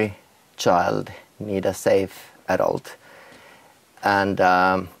every child needs a safe adult. And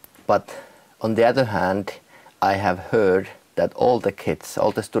but on the other hand, I have heard that all the kids,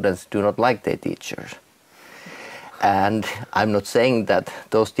 all the students do not like their teachers. And I'm not saying that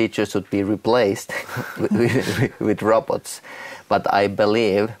those teachers should be replaced with robots, but I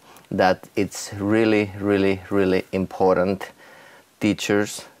believe that it's really, really, really important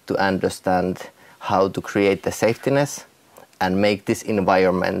teachers to understand how to create the safetiness and make this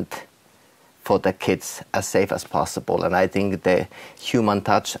environment for the kids as safe as possible. And I think the human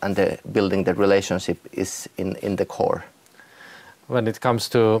touch and the building the relationship is in the core. When it comes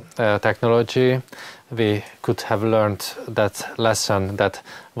to technology, we could have learned that lesson, that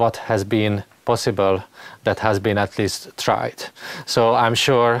what has been possible, that has been at least tried. So I'm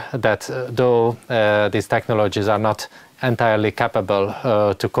sure that though these technologies are not entirely capable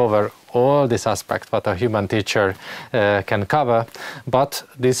to cover all this aspect what a human teacher can cover, but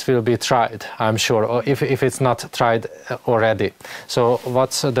this will be tried, I'm sure, or if it's not tried already. So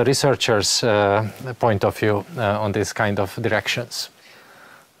what's the researchers' point of view on this kind of directions?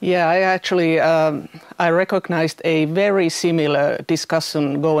 Yeah, I actually I recognized a very similar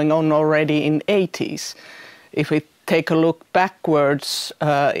discussion going on already in 80s. If we take a look backwards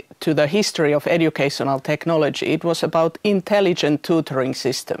to the history of educational technology, it was about intelligent tutoring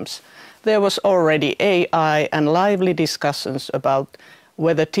systems. there was already AI and lively discussions about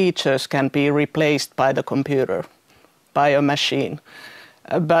whether teachers can be replaced by the computer, by a machine.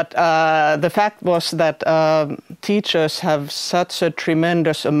 But the fact was that teachers have such a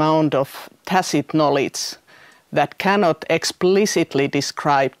tremendous amount of tacit knowledge that cannot explicitly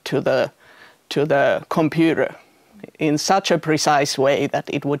describe to the computer in such a precise way that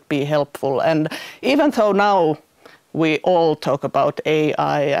it would be helpful. And even though now we all talk about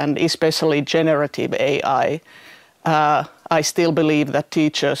AI and especially generative AI, I still believe that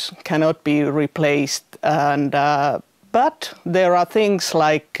teachers cannot be replaced. And but there are things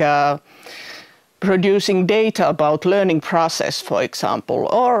like producing data about learning process, for example,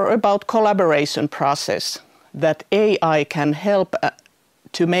 or about collaboration process that AI can help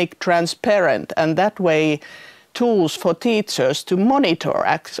to make transparent, and that way tools for teachers to monitor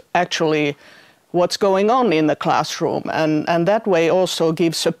actually what's going on in the classroom, and that way also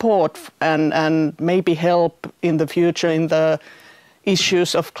give support and maybe help in the future in the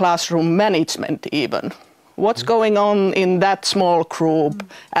issues of classroom management even. What's going on in that small group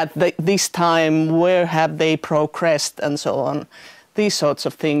at this time, where have they progressed and so on, these sorts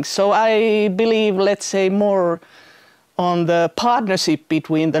of things. So I believe, let's say, more on the partnership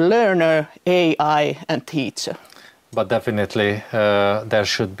between the learner, AI and teacher. But definitely there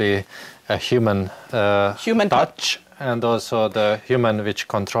should be a human touch and also the human which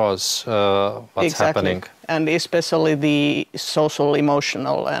controls what's happening. And especially the social,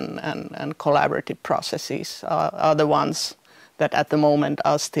 emotional and collaborative processes are the ones that at the moment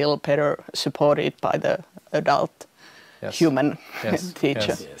are still better supported by the adult human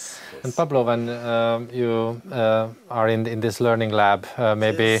teacher. Yes. And Pablo, when you are in this learning lab,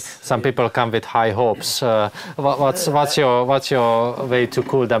 maybe some people come with high hopes. What's your way to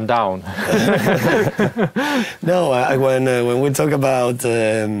cool them down? No, when we talk about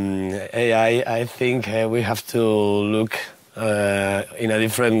AI, I think we have to look in a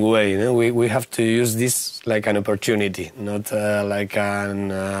different way. You know? We have to use this like an opportunity, not like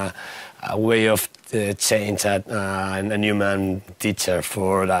a way of change a human teacher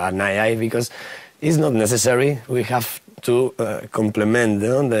for an AI, because it's not necessary. We have to complement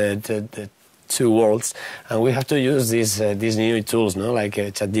the two worlds, and we have to use these new tools, no? Like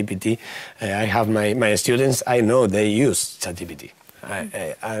ChatGPT. I have my students. I know they use ChatGPT.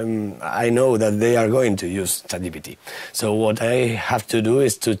 I know that they are going to use ChatGPT. So what I have to do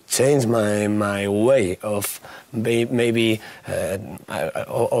is to change my way of maybe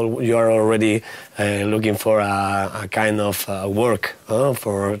you are already looking for a kind of work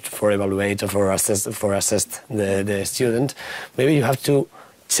for evaluate or for assess the student. Maybe you have to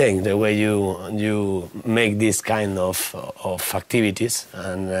change the way you make this kind of activities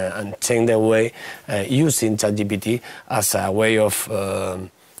and change the way using ChatGPT as a way of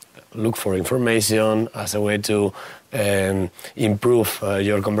look for information, as a way to improve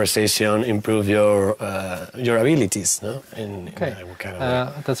your conversation, improve your abilities. No? In kind of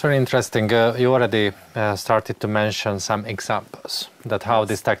way. That's very interesting. You already started to mention some examples that how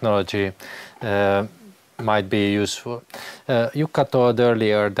this technology might be useful. Jukka told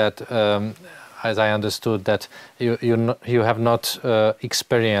earlier that, as I understood, that you have not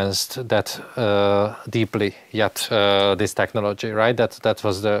experienced that deeply yet this technology, right? That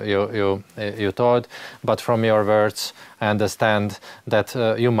was you told, but from your words, I understand that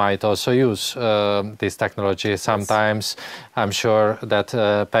you might also use this technology sometimes. I'm sure that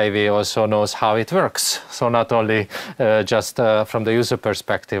Päivi also knows how it works. So not only just from the user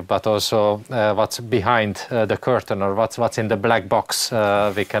perspective, but also what's behind the curtain or what's in the black box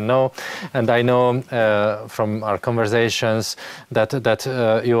we can know. And I know from our conversations that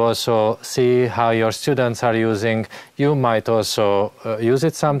you also see how your students are using. You might also use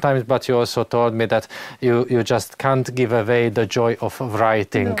it sometimes, but you also told me that you just can't give away the joy of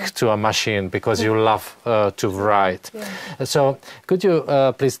writing to a machine because you love to write. Yeah. So could you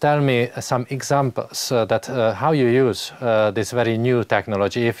please tell me some examples that how you use this very new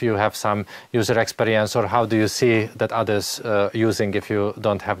technology, if you have some user experience, or how do you see that others using if you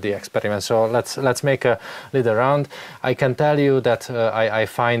don't have the experience? So let's make a little round. I can tell you that I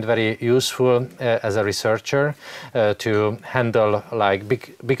find very useful as a researcher to handle like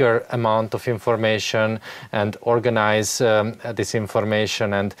bigger amount of information and organize this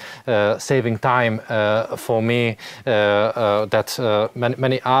information, and saving time for me that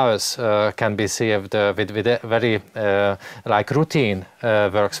many hours can be saved with very like routine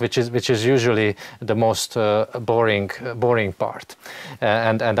works, which is usually the most boring part,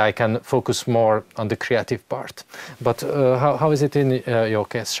 and I can focus more on the creative part. But how is it in your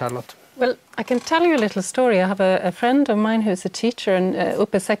case, Charlotte? Well, I can tell you a little story. I have a friend of mine who's a teacher in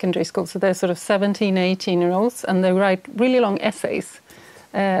upper secondary school, so they're sort of 17, 18-year-olds, and they write really long essays.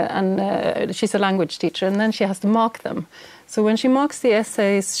 She's a language teacher, and then she has to mark them. So when she marks the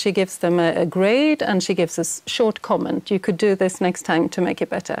essays, she gives them a grade, and she gives a short comment. You could do this next time to make it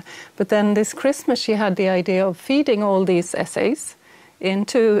better. But then this Christmas, she had the idea of feeding all these essays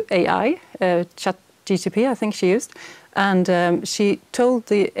into AI, ChatGPT, I think she used. And she told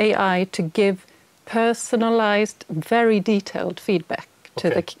the AI to give personalized, very detailed feedback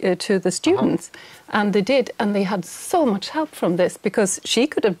to the students. And they did, and they had so much help from this, because she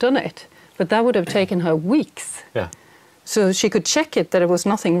could have done it, but that would have taken her weeks. Yeah. So she could check it, that there was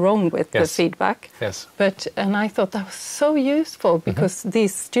nothing wrong with the feedback. Yes. And I thought that was so useful, because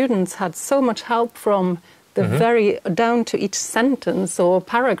these students had so much help from the very down to each sentence or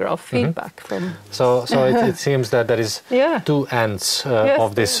paragraph feedback from. So it seems that there is two ends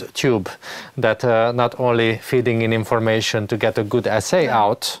of this tube, that not only feeding in information to get a good essay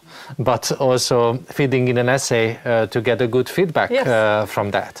out, but also feeding in an essay to get a good feedback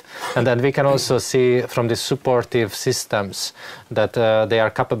from that. And then we can also see from the supportive systems that they are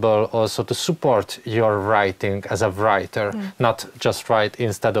capable also to support your writing as a writer, not just write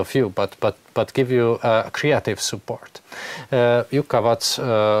instead of you, but give you creative support.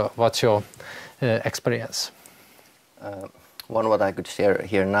 Jukka, what's your experience? What I could share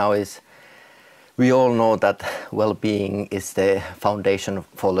here now is, we all know that well-being is the foundation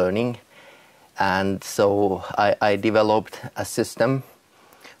for learning, and so I developed a system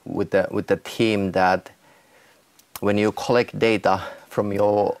with the team that when you collect data from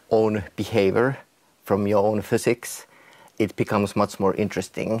your own behavior, from your own physics, it becomes much more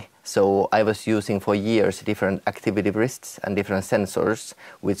interesting. So I was using for years different activity wrists and different sensors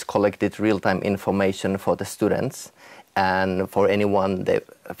which collected real-time information for the students and for anyone the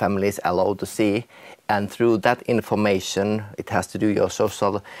family is allowed to see. And through that information, it has to do your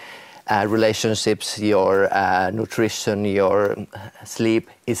social relationships, your nutrition, your sleep.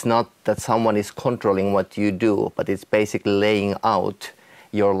 It's not that someone is controlling what you do, but it's basically laying out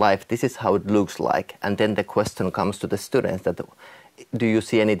your life. This is how it looks like. And then the question comes to the students that, do you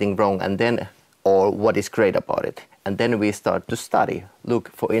see anything wrong? And then, or what is great about it? And then we start to study, look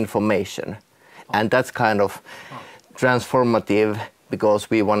for information. And that's kind of transformative, because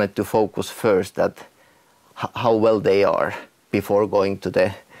we wanted to focus first at how well they are before going to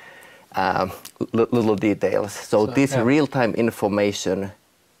the little details. So this real-time information,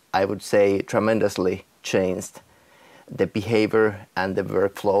 I would say, tremendously changed the behavior and the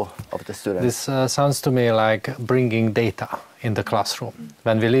workflow of the students. This sounds to me like bringing data in the classroom.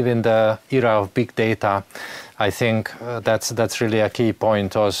 When we live in the era of big data, I think that's really a key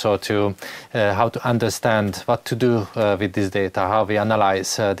point also to how to understand what to do with this data, how we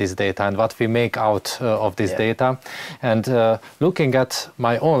analyze this data and what we make out of this data. And looking at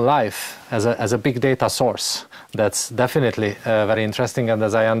my own life as a big data source, that's definitely very interesting. And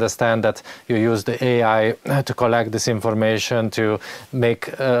as I understand that you use the AI to collect this information, to make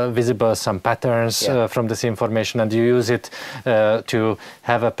visible some patterns from this information, and you use it to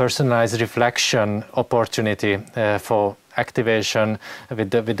have a personalized reflection opportunity for activation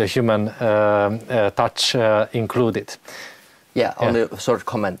with the human touch included. Yeah, only a short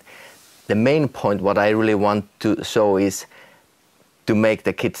comment. The main point what I really want to show is to make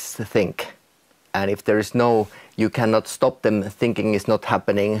the kids think. And if there is you cannot stop them, thinking is not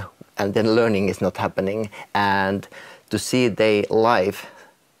happening, and then learning is not happening. And to see their life,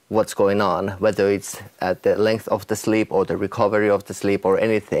 what's going on, whether it's at the length of the sleep or the recovery of the sleep or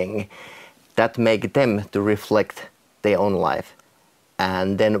anything, that make them to reflect their own life.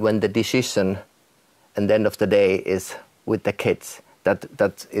 And then when the decision at the end of the day is with the kids,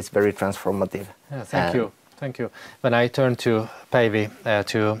 that is very transformative. Yeah, thank you. Thank you. When I turn to Päivi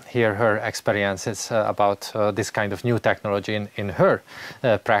to hear her experiences about this kind of new technology in her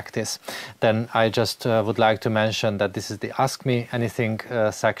practice, then I just would like to mention that this is the Ask Me Anything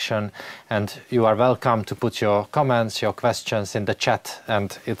section, and you are welcome to put your comments, your questions in the chat,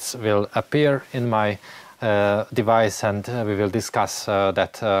 and it will appear in my device, and we will discuss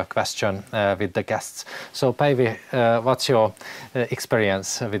that question with the guests. So Päivi, what's your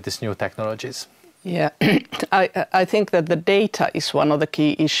experience with these new technologies? Yeah, I think that the data is one of the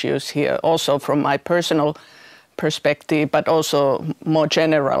key issues here, also from my personal perspective, but also more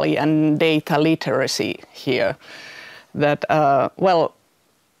generally, and data literacy here. That, well,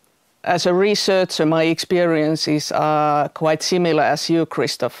 as a researcher, my experiences are quite similar as you,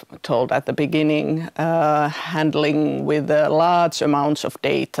 Christoph, told at the beginning, handling with large amounts of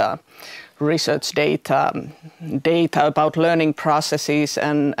data, research data about learning processes,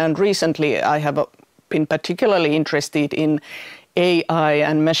 and recently I have been particularly interested in AI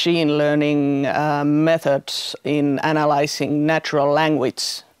and machine learning methods in analyzing natural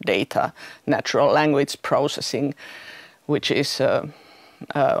language data, natural language processing, which is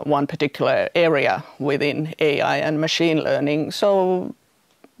one particular area within AI and machine learning. So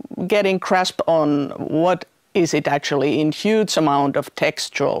getting grasp on what is it actually in huge amount of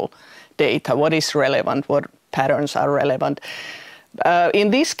textual data, what is relevant, what patterns are relevant.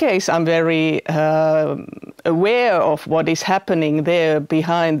 In this case, I'm very aware of what is happening there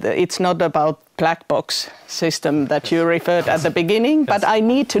behind. It's not about black box system that you referred at the beginning, but I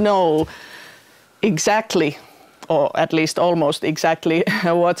need to know exactly, or at least almost exactly,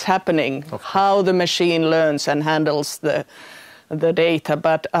 what's happening, how the machine learns and handles the data.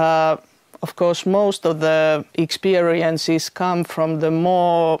 But of course, most of the experiences come from the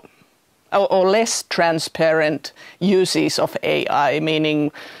more or less transparent uses of AI,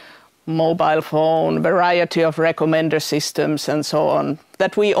 meaning mobile phone, variety of recommender systems and so on,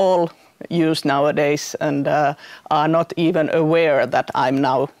 that we all use nowadays and are not even aware that I'm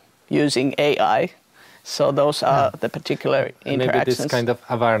now using AI. So those are the particular interactions. Maybe this kind of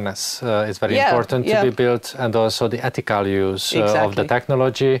awareness is very important to be built, and also the ethical use of the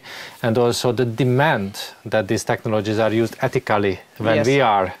technology, and also the demand that these technologies are used ethically when we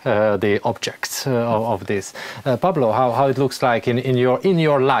are the objects of this. Pablo, how it looks like in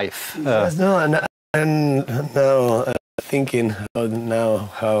your life? Yes, no, and now thinking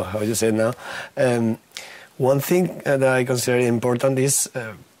how you say now, one thing that I consider important is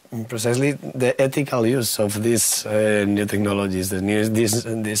precisely the ethical use of these new technologies,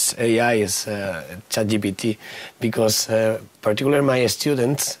 this AI is ChatGPT, because particularly my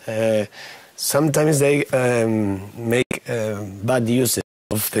students, sometimes they make bad use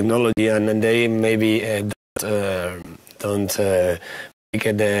of technology, and they maybe don't make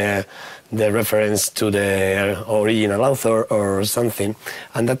the reference to the original author or something,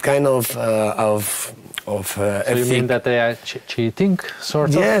 and that kind of so you mean that they are cheating, sort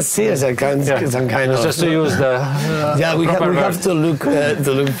of? Yes, I can. Some kind of just to use the we have to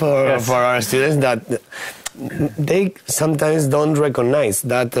look for our students that they sometimes don't recognize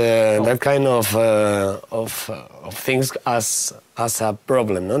that that kind of things as a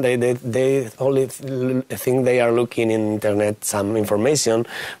problem. No, they only think they are looking in internet some information,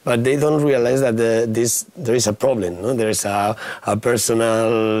 but they don't realize that there is a problem. No, there is a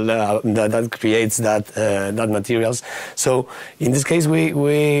personal that creates that materials. So in this case,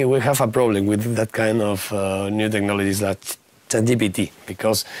 we have a problem with that kind of new technologies that ChatGPT,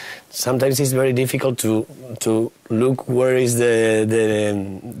 because sometimes it's very difficult to look where is the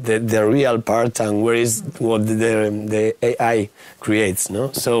real part and where is what the AI creates.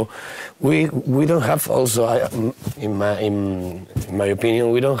 No, so we don't have also, in my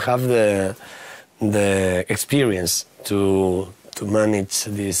opinion, we don't have the experience to manage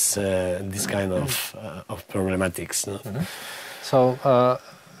this kind of problematics. No? Mm-hmm. So.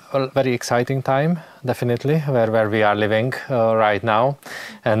 A very exciting time, definitely, where we are living right now,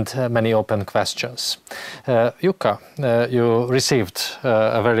 and many open questions. Jukka, you received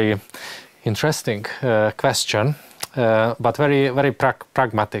a very interesting question, but very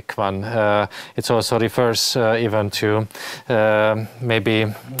pragmatic one. It also refers even to maybe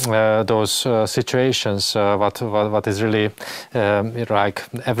those situations, what is really like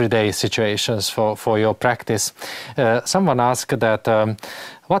everyday situations for your practice. Someone asked that.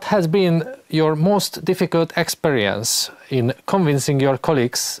 What has been your most difficult experience in convincing your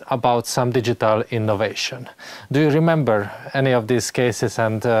colleagues about some digital innovation? Do you remember any of these cases?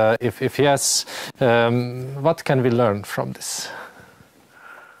 And if yes, what can we learn from this?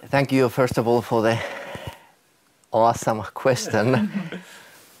 Thank you, first of all, for the awesome question.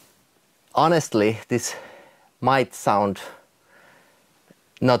 Honestly, this might sound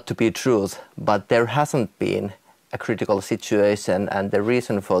not to be truth, but there hasn't been a critical situation, and the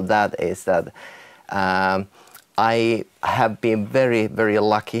reason for that is that I have been very, very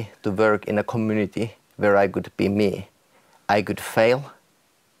lucky to work in a community where I could be me. I could fail,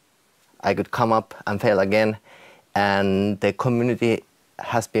 I could come up and fail again, and the community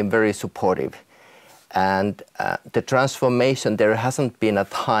has been very supportive. And the transformation, there hasn't been a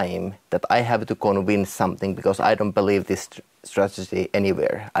time that I have to convince something, because I don't believe this strategy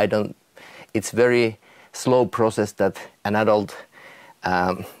anywhere. It's very slow process that an adult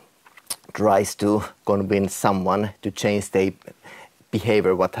tries to convince someone to change their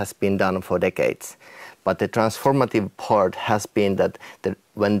behavior, what has been done for decades. But the transformative part has been that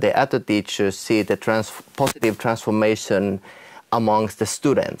when the other teachers see the positive transformation amongst the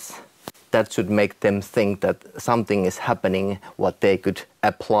students, that should make them think that something is happening, what they could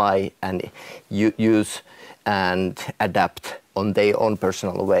apply and use and adapt on their own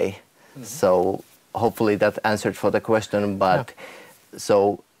personal way. So hopefully that answered for the question, but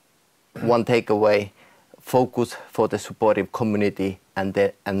so one takeaway, focus for the supportive community and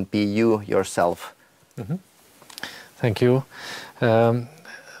be you yourself. Thank you.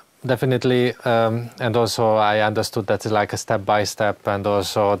 Definitely, and also I understood that it's like a step by step, and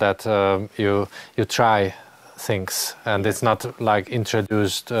also that you try things, and it's not like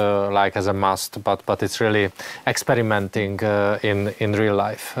introduced like as a must, but it's really experimenting in real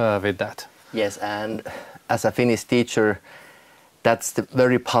life with that. Yes, and as a Finnish teacher, that's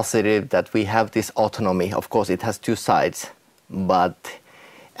very positive that we have this autonomy. Of course, it has two sides,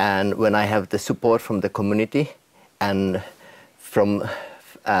 and when I have the support from the community and from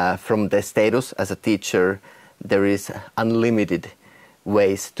the status as a teacher, there is unlimited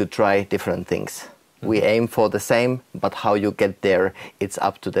ways to try different things. We aim for the same, but how you get there, it's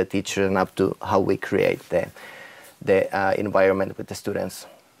up to the teacher and up to how we create the environment with the students.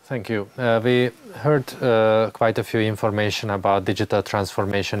 Thank you. We heard quite a few information about digital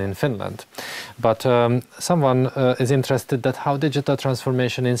transformation in Finland, but someone is interested that how digital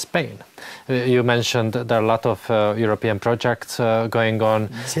transformation in Spain. You mentioned there are a lot of European projects going on.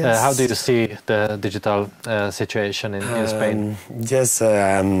 Yes. How do you see the digital situation in Spain? Yes,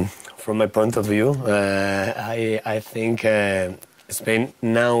 from my point of view, I think Spain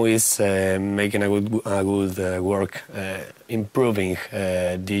now is making a good work improving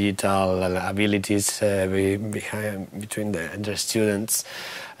digital abilities between the students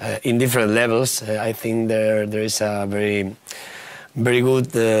in different levels. I think there is a very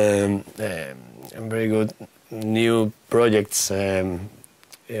good new projects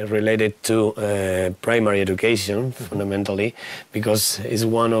related to primary education, fundamentally, because it's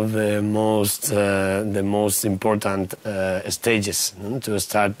one of the most important stages to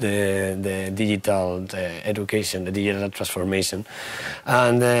start the digital education, the digital transformation.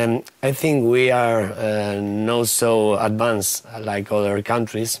 And I think we are not so advanced like other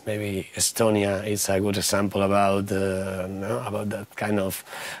countries. Maybe Estonia is a good example about that kind of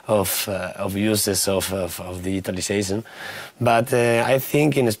uses of digitalization. But I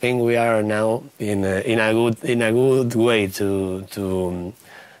think in Spain we are now in a good way to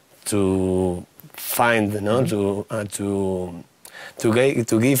find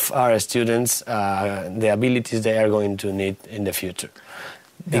to give our students the abilities they are going to need in the future,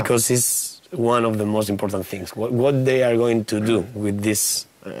 because it's one of the most important things. What they are going to do with this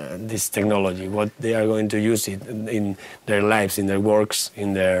technology, what they are going to use it in their lives, in their works,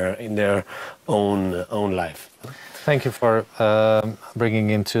 in their own life. Thank you for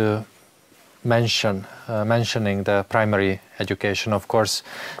bringing into mentioning the primary education. Of course,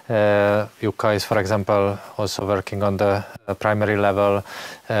 Jukka is, for example, also working on the primary level,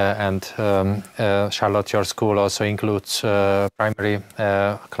 and Charlotte, your school also includes primary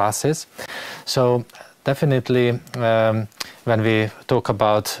classes. So definitely, when we talk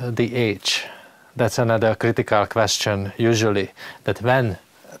about the age, that's another critical question usually, that when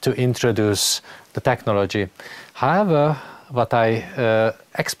to introduce the technology. However, what I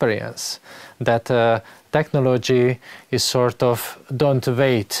experience, that technology is sort of don't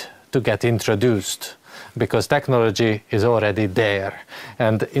wait to get introduced, because technology is already there,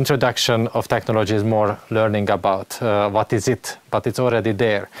 and introduction of technology is more learning about what is it, but it's already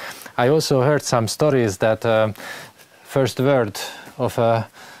there. I also heard some stories that first word of a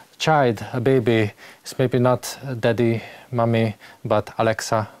child, a baby, is maybe not daddy, mommy, but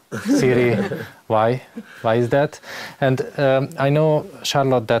Alexa, Siri. Why is that? And I know,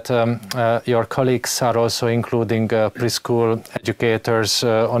 Charlotte, that your colleagues are also including preschool educators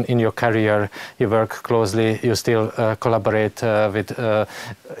in your career. You work closely, you still collaborate with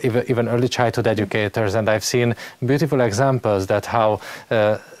even early childhood educators, and I've seen beautiful examples that how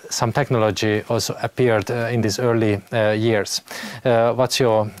some technology also appeared in these early years. What's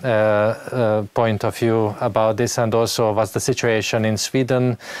your point of view about this, and also what's the situation in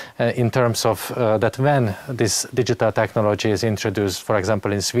Sweden in terms of that when this digital technology is introduced? For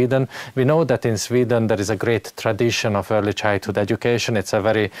example, in Sweden, we know that in Sweden there is a great tradition of early childhood education. It's a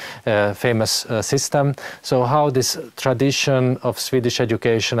very famous system. So how this tradition of Swedish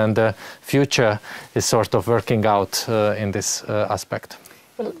education and the future is sort of working out in this aspect?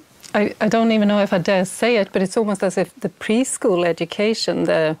 Well, I don't even know if I dare say it, but it's almost as if the preschool education,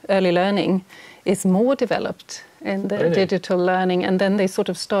 the early learning, is more developed in the digital learning, and then they sort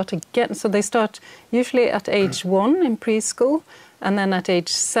of start again. So they start usually at age 1 in preschool, and then at age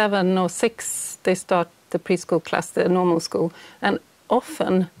 7 or 6 they start the preschool class, the normal school. And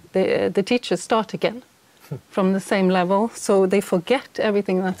often the teachers start again from the same level, so they forget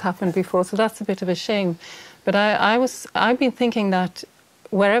everything that's happened before. So that's a bit of a shame. But I've been thinking that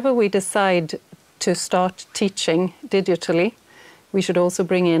wherever we decide to start teaching digitally, we should also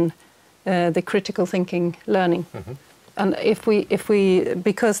bring in the critical thinking learning. And if we,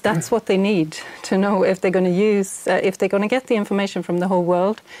 because that's what they need to know if they're going to use, if they're going to get the information from the whole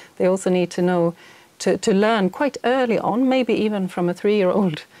world, they also need to know, to learn quite early on, maybe even from a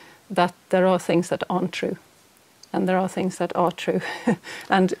 3-year-old, that there are things that aren't true, and there are things that are true.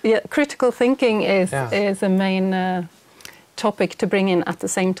 And yeah, critical thinking is a main topic to bring in at the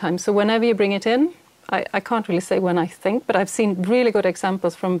same time. So whenever you bring it in, I can't really say when I think, but I've seen really good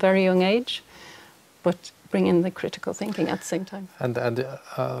examples from very young age, but bring in the critical thinking at the same time. And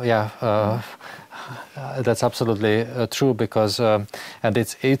that's absolutely true, because and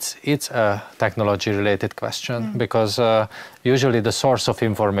it's a technology related question, because usually the source of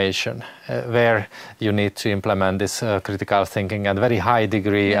information where you need to implement this critical thinking at very high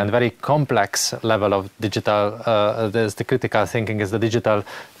degree and very complex level of digital, the critical thinking is the digital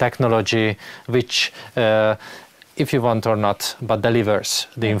technology which if you want or not, but delivers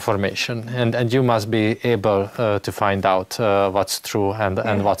the information, and you must be able to find out what's true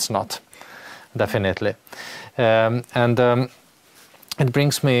and what's not, definitely. It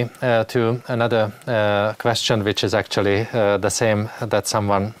brings me to another question, which is actually the same that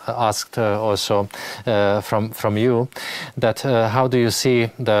someone asked also from you, that how do you see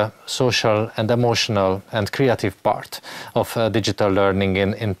the social and emotional and creative part of digital learning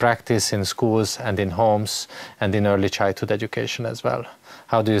in practice, in schools and in homes and in early childhood education as well?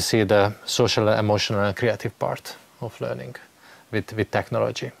 How do you see the social, emotional and creative part of learning with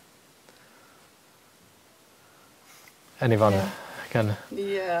technology? Anyone?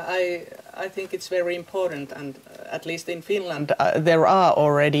 Yeah, I think it's very important, and at least in Finland there are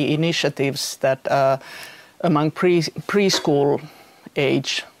already initiatives that among preschool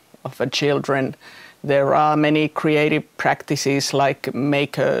age of children there are many creative practices like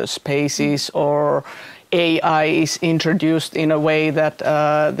maker spaces, or AI is introduced in a way that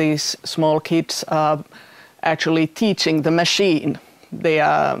these small kids are actually teaching the machine. They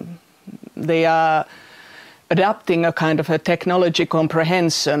are adapting a kind of a technology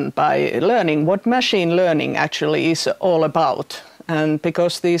comprehension by learning what machine learning actually is all about. And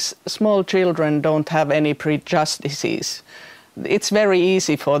because these small children don't have any prejudices, it's very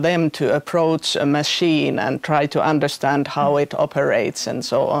easy for them to approach a machine and try to understand how it operates and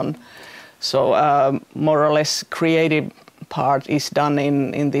so on. So more or less creative part is done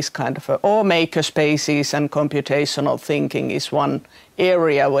in this kind of or maker spaces, and computational thinking is one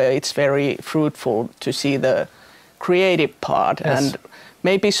area where it's very fruitful to see the creative part. Yes. And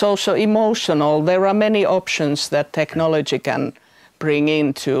maybe social emotional, there are many options that technology can bring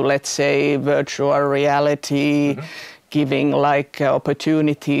into, let's say, virtual reality, giving like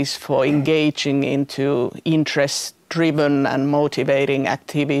opportunities for engaging into interest-driven and motivating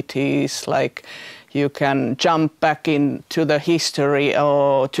activities, like you can jump back into the history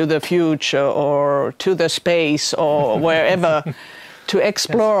or to the future or to the space or wherever to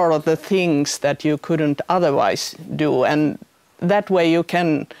explore the things that you couldn't otherwise do. And that way you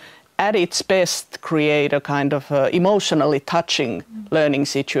can, at its best, create a kind of emotionally touching learning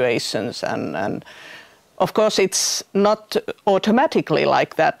situations. And of course, it's not automatically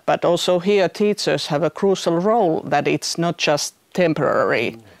like that, but also here teachers have a crucial role, that it's not just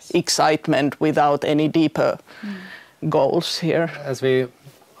temporary excitement without any deeper goals here. As we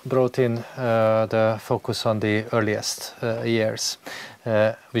brought in the focus on the earliest years,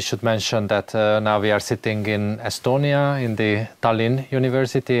 we should mention that now we are sitting in Estonia, in the Tallinn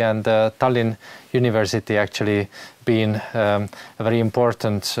University, and Tallinn University actually been a very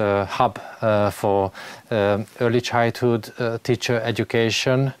important hub for early childhood teacher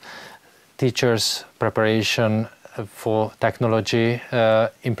education, teachers' preparation for technology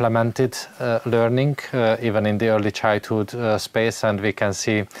implemented learning even in the early childhood space, and we can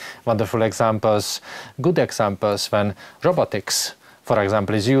see wonderful examples, good examples, when robotics, for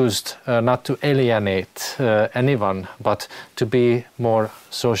example, is used not to alienate anyone, but to be more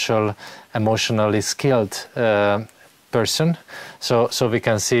social, emotionally skilled person. So we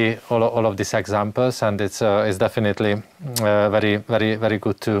can see all of these examples, and it's definitely very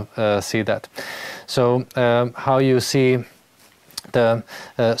good to see that. So how you see the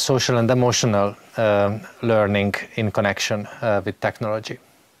social and emotional learning in connection with technology?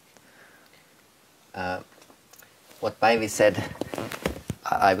 What Päivi said,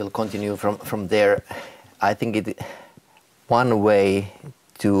 I will continue from there. I think one way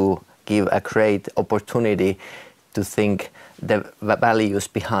to give a great opportunity to think the values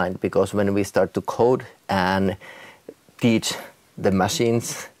behind, because when we start to code and teach the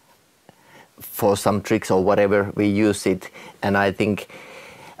machines for some tricks or whatever, we use it. And I think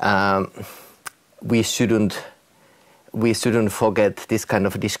we shouldn't forget this kind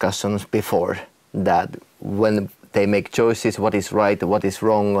of discussions before, that when they make choices, what is right, what is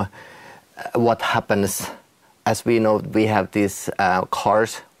wrong, what happens. As we know, we have these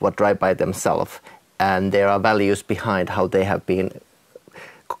cars what drive by themselves, and there are values behind how they have been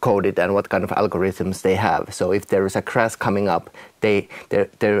coded and what kind of algorithms they have. So if there is a crash coming up,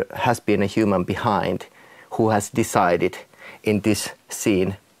 there has been a human behind who has decided in this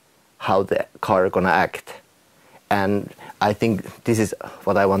scene how the car is going to act. And I think this is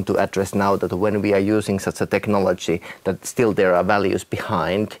what I want to address now, that when we are using such a technology, that still there are values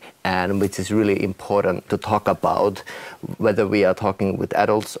behind, and which is really important to talk about, whether we are talking with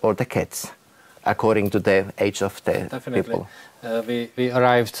adults or the kids, according to the age of the people. We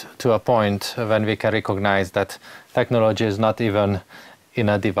arrived to a point when we can recognize that technology is not even in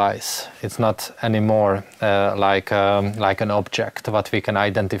a device. It's not anymore like an object what we can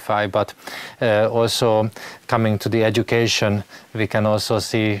identify, but also coming to the education, we can also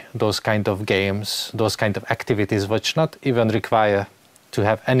see those kind of games, those kind of activities which not even require to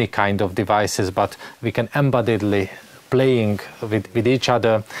have any kind of devices, but we can embodiedly playing with each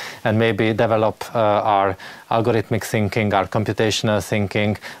other and maybe develop our algorithmic thinking, our computational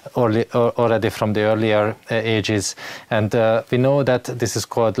thinking already from the earlier ages. And we know that this is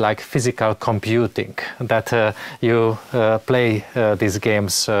called like physical computing, that you play these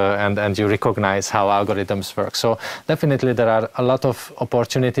games and you recognize how algorithms work. So definitely there are a lot of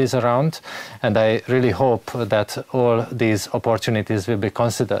opportunities around, and I really hope that all these opportunities will be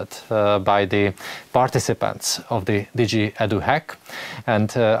considered by the participants of the DigiEduHack.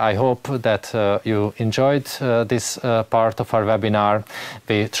 And I hope that you enjoyed this part of our webinar.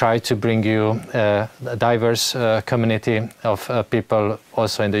 We try to bring you a diverse community of people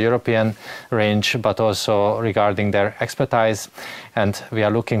also in the European range, but also regarding their expertise. And we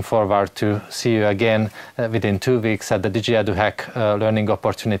are looking forward to see you again within 2 weeks at the DigiEduHack Learning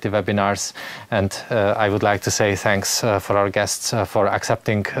Opportunity webinars. And I would like to say thanks for our guests for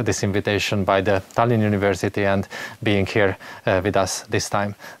accepting this invitation by the Tallinn University and being here with us this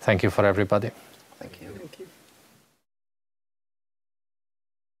time. Thank you for everybody. Thank you.